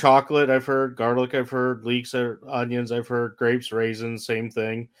 Chocolate, I've heard. Garlic, I've heard. Leeks, onions, I've heard. Grapes, raisins, same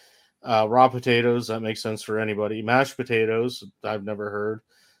thing. Raw potatoes, that makes sense for anybody. Mashed potatoes, I've never heard.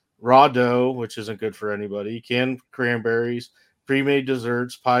 Raw dough, which isn't good for anybody. Canned cranberries, pre-made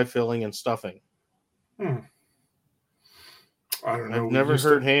desserts, pie filling, and stuffing. I don't know. I've never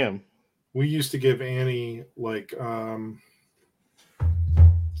heard ham. We used to give Annie ham,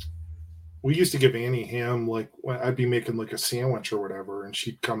 like when I'd be making like a sandwich or whatever, and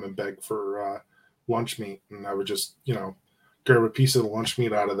she'd come and beg for lunch meat, and I would just, grab a piece of the lunch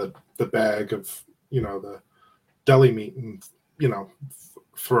meat out of the bag of, the deli meat and,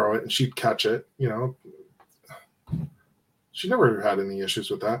 throw it, and she'd catch it, She never had any issues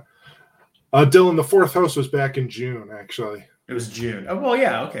with that. Dylan, the fourth host was back in June, actually. It was June. Oh, well,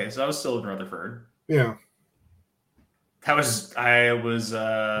 yeah, okay. So I was still in Rutherford. Yeah. I was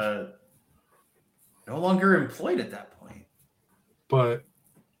no longer employed at that point. But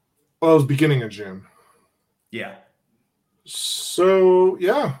it was beginning of June. Yeah. So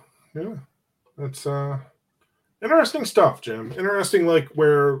yeah. That's interesting stuff, Jim. Interesting, like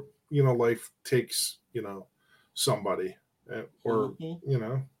where life takes somebody, or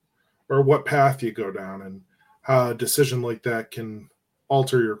or what path you go down, and how a decision like that can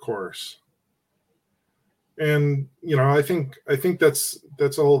alter your course. And I think that's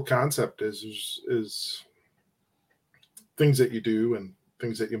the whole concept is things that you do and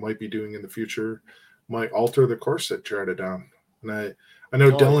things that you might be doing in the future might alter the course that you're headed down. And I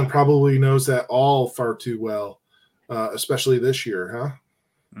know Dylan probably knows that all far too well, especially this year, huh?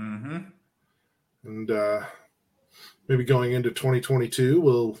 Mm-hmm. And maybe going into 2022,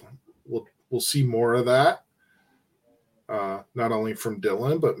 we'll see more of that. Not only from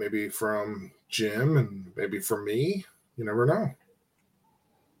Dylan, but maybe from Jim and maybe from me. You never know.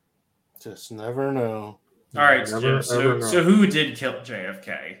 Just never know. All right, Jim. So who did kill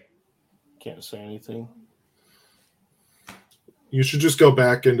JFK? Can't say anything. You should just go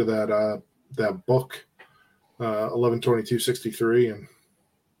back into that book, 11/22/63, and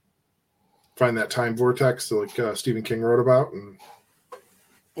find that time vortex like Stephen King wrote about, and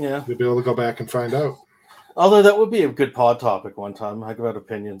you'll be able to go back and find out. Although that would be a good pod topic one time. I could have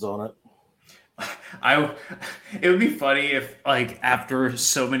opinions on it. It would be funny if, like, after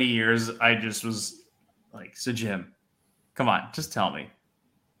so many years, I just was like, so Jim, come on, just tell me.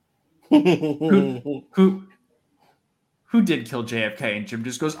 Who did kill JFK? And Jim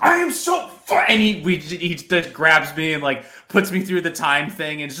just goes, I am so and he just grabs me and like puts me through the time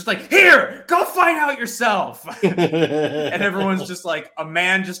thing and it's just like, here, go find out yourself. And everyone's just like, a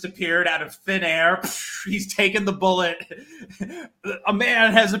man just appeared out of thin air. He's taken the bullet. A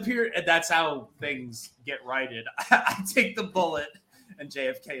man has appeared. And that's how things get righted. I take the bullet and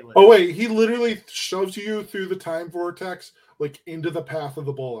JFK lives. Oh, wait, he literally shoves you through the time vortex, like into the path of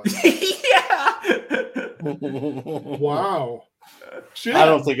the bullet. Yeah. Wow. Shit. I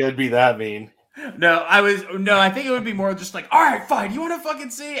don't think it'd be that mean. I think it would be more just like, all right, fine, you want to fucking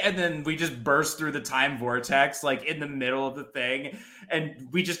see? And then we just burst through the time vortex, like in the middle of the thing, and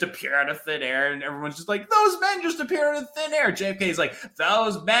we just appear out of thin air, and everyone's just like, those men just appeared out of thin air. JFK's like,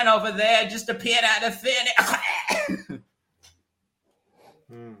 those men over there just appeared out of thin air.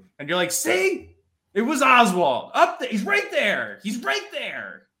 And you're like, see? It was Oswald. Up there. He's right there. He's right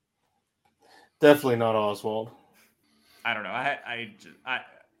there. Definitely not Oswald. I don't know. I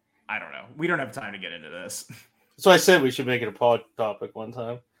don't know. We don't have time to get into this. So I said we should make it a pod topic one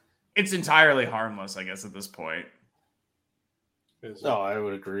time. It's entirely harmless, I guess, at this point. No, I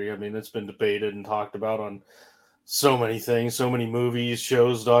would agree. I mean, it's been debated and talked about on so many things, so many movies,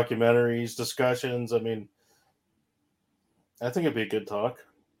 shows, documentaries, discussions. I mean, I think it'd be a good talk.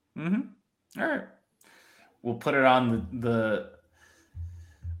 Mm-hmm. All right. We'll put it on the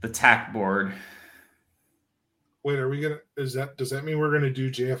tack board. Wait, are we gonna? Does that mean we're gonna do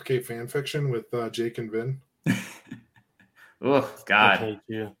JFK fan fiction with Jake and Vin? Oh God! I hate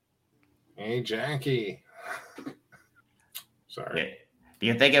you. Hey, Jackie. Sorry. Yeah. Do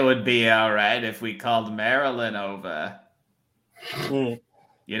you think it would be all right if we called Marilyn over? You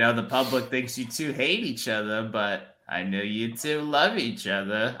know, the public thinks you two hate each other, but I know you two love each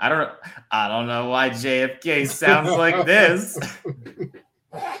other. I don't know why JFK sounds like this.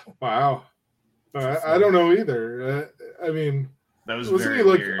 Wow. I don't know either. I mean, that was wasn't very he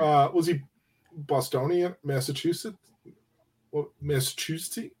like weird. Was he Bostonian, Massachusetts? What,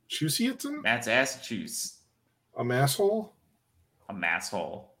 Massachusetts? That's Massachusetts. A masshole? A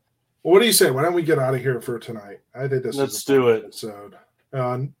masshole. Well, what do you say? Why don't we get out of here for tonight? I think this Let's do it. Episode.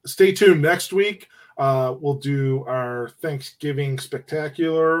 Stay tuned next week. We'll do our Thanksgiving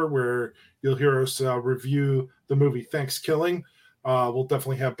spectacular where you'll hear us review the movie Thanksgiving. We'll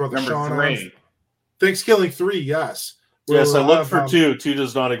definitely have Brother Number Sean 3. on. Thanksgiving 3, yes. Yes, I looked for 2. 2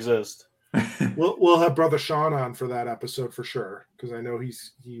 does not exist. We'll have Brother Sean on for that episode for sure, because I know he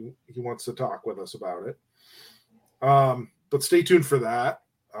wants to talk with us about it. But stay tuned for that.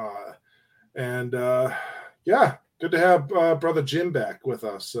 Yeah, good to have Brother Jim back with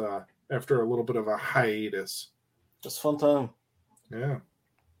us after a little bit of a hiatus. It's a fun time. Yeah.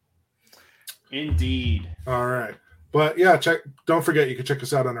 Indeed. All right. But yeah, don't forget you can check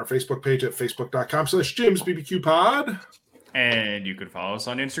us out on our Facebook page at facebook.com/JimsBBQPod. And you can follow us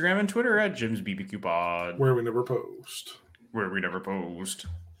on Instagram and Twitter at JimsBBQPod. Where we never post. Where we never post.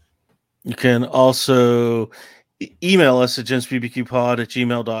 You can also Email us at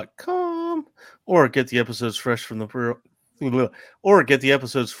jimsbbqpod@gmail.com or get the episodes fresh from the girl at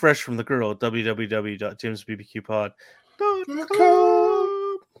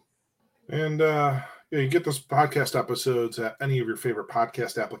www.jimsbbqpod.com. And you get those podcast episodes at any of your favorite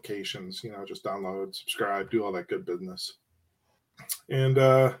podcast applications. Just download, subscribe, do all that good business.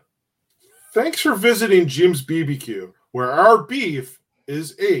 And thanks for visiting Jim's BBQ, where our beef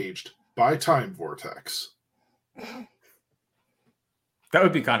is aged by Time Vortex. That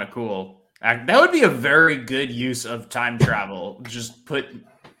would be kind of cool. That would be a very good use of time travel. Just put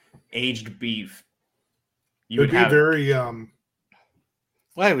aged beef. You would be very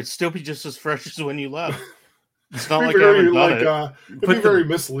Why, it would still be just as fresh as when you left. It's not it'd like I haven't done it. It'd be very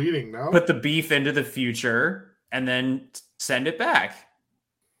misleading, no? Put the beef into the future and then send it back.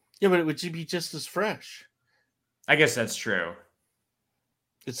 Yeah, but it would be just as fresh. I guess that's true.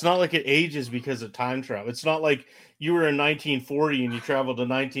 It's not like it ages because of time travel. It's not like you were in 1940 and you traveled to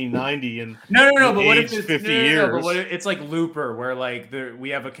 1990 and no. But what if it's 50 years? But what if it's like Looper, where like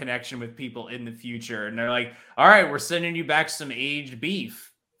we have a connection with people in the future, and they're like, "All right, we're sending you back some aged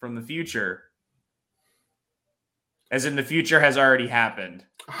beef from the future," as in the future has already happened.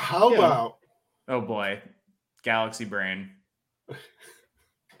 How about? Oh boy, galaxy brain.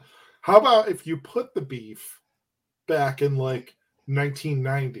 How about if you put the beef back in like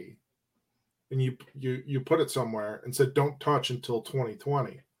 1990 and you put it somewhere and said don't touch until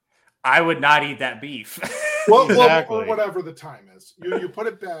 2020? I would not eat that beef. Well, exactly. or whatever the time is. You put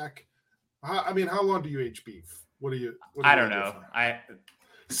it back. I mean, how long do you age beef? I don't know.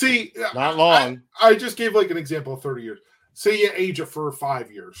 See, not long. I just gave like an example of 30 years. Say you age it for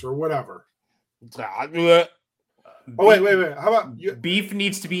 5 years or whatever. Oh, wait. How about you? Beef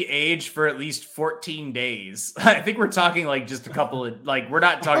needs to be aged for at least 14 days. I think we're talking like just a couple of, like, we're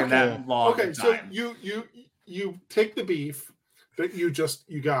not talking that long. Okay, so you take the beef that you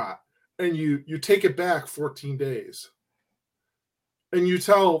got and you take it back 14 days. And you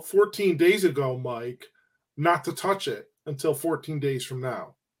tell 14 days ago, Mike, not to touch it until 14 days from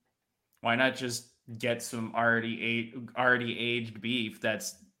now. Why not just get some already aged beef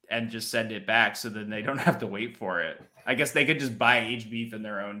and just send it back so then they don't have to wait for it? I guess they could just buy aged beef in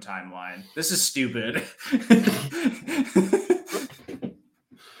their own timeline. This is stupid.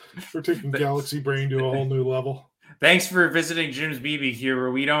 We're taking Galaxy Brain to a whole new level. Thanks for visiting Jim's BBQ,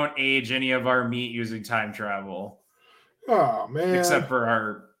 where we don't age any of our meat using time travel. Oh, man. Except for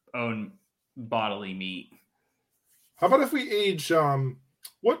our own bodily meat. How about if we age,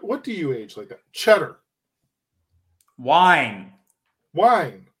 what do you age like that? Cheddar. Wine.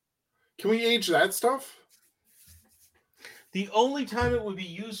 Can we age that stuff? The only time it would be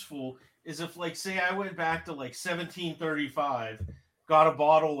useful is if, like, say I went back to like 1735, got a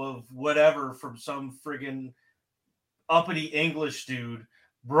bottle of whatever from some friggin' uppity English dude,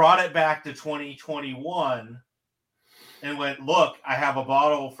 brought it back to 2021 and went, look, I have a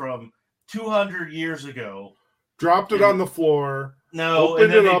bottle from 200 years ago. Dropped it on the floor. No,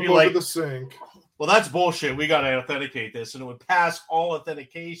 opened it up over the sink. Well, that's bullshit. We got to authenticate this, and it would pass all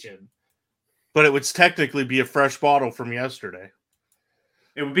authentication. But it would technically be a fresh bottle from yesterday.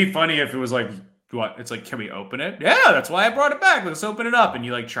 It would be funny if it was like, what? It's like, can we open it? Yeah, that's why I brought it back. Let's open it up. And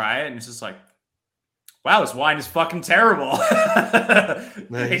you like try it, and it's just like, wow, this wine is fucking terrible.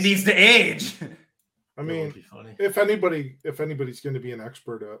 Nice. It needs to age. I mean, if anybody's going to be an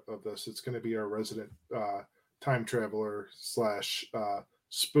expert of this, it's going to be our resident time traveler /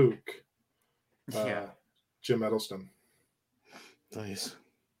 spook, Jim Edelston. Nice.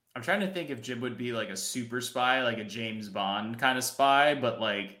 I'm trying to think if Jim would be like a super spy, like a James Bond kind of spy, but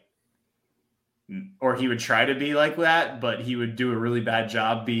like, or he would try to be like that, but he would do a really bad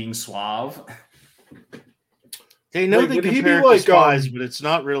job being suave. They know they compare it to spies, but it's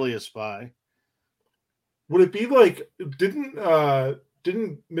not really a spy. Would it be like, didn't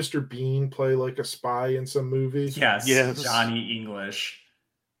Mr. Bean play like a spy in some movies? Yes. Johnny English.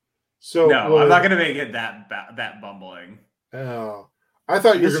 So no, I'm not going to make it that bumbling. Oh. I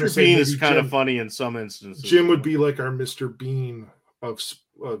thought you were going to say Bean is kind of funny in some instances. Jim would be like our Mr. Bean of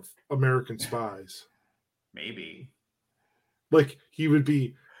American Spies. Maybe. Like he would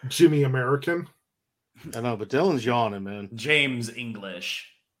be Jimmy American. I know, but Dylan's yawning, man. James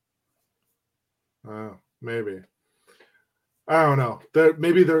English. Oh, maybe. I don't know.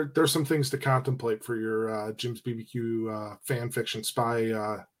 There's some things to contemplate for your Jim's BBQ fan fiction spy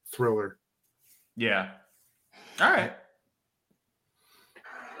thriller. Yeah. All right.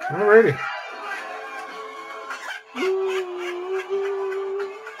 Alrighty.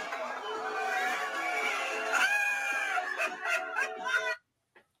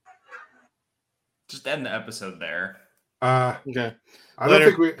 Just end the episode there. Okay. I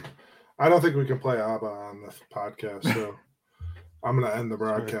don't think we can play ABBA on the podcast, so I'm going to end the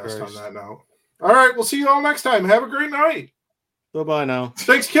broadcast on that note. All right, we'll see you all next time. Have a great night. Bye-bye now.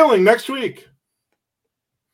 Thanks, Killing, next week.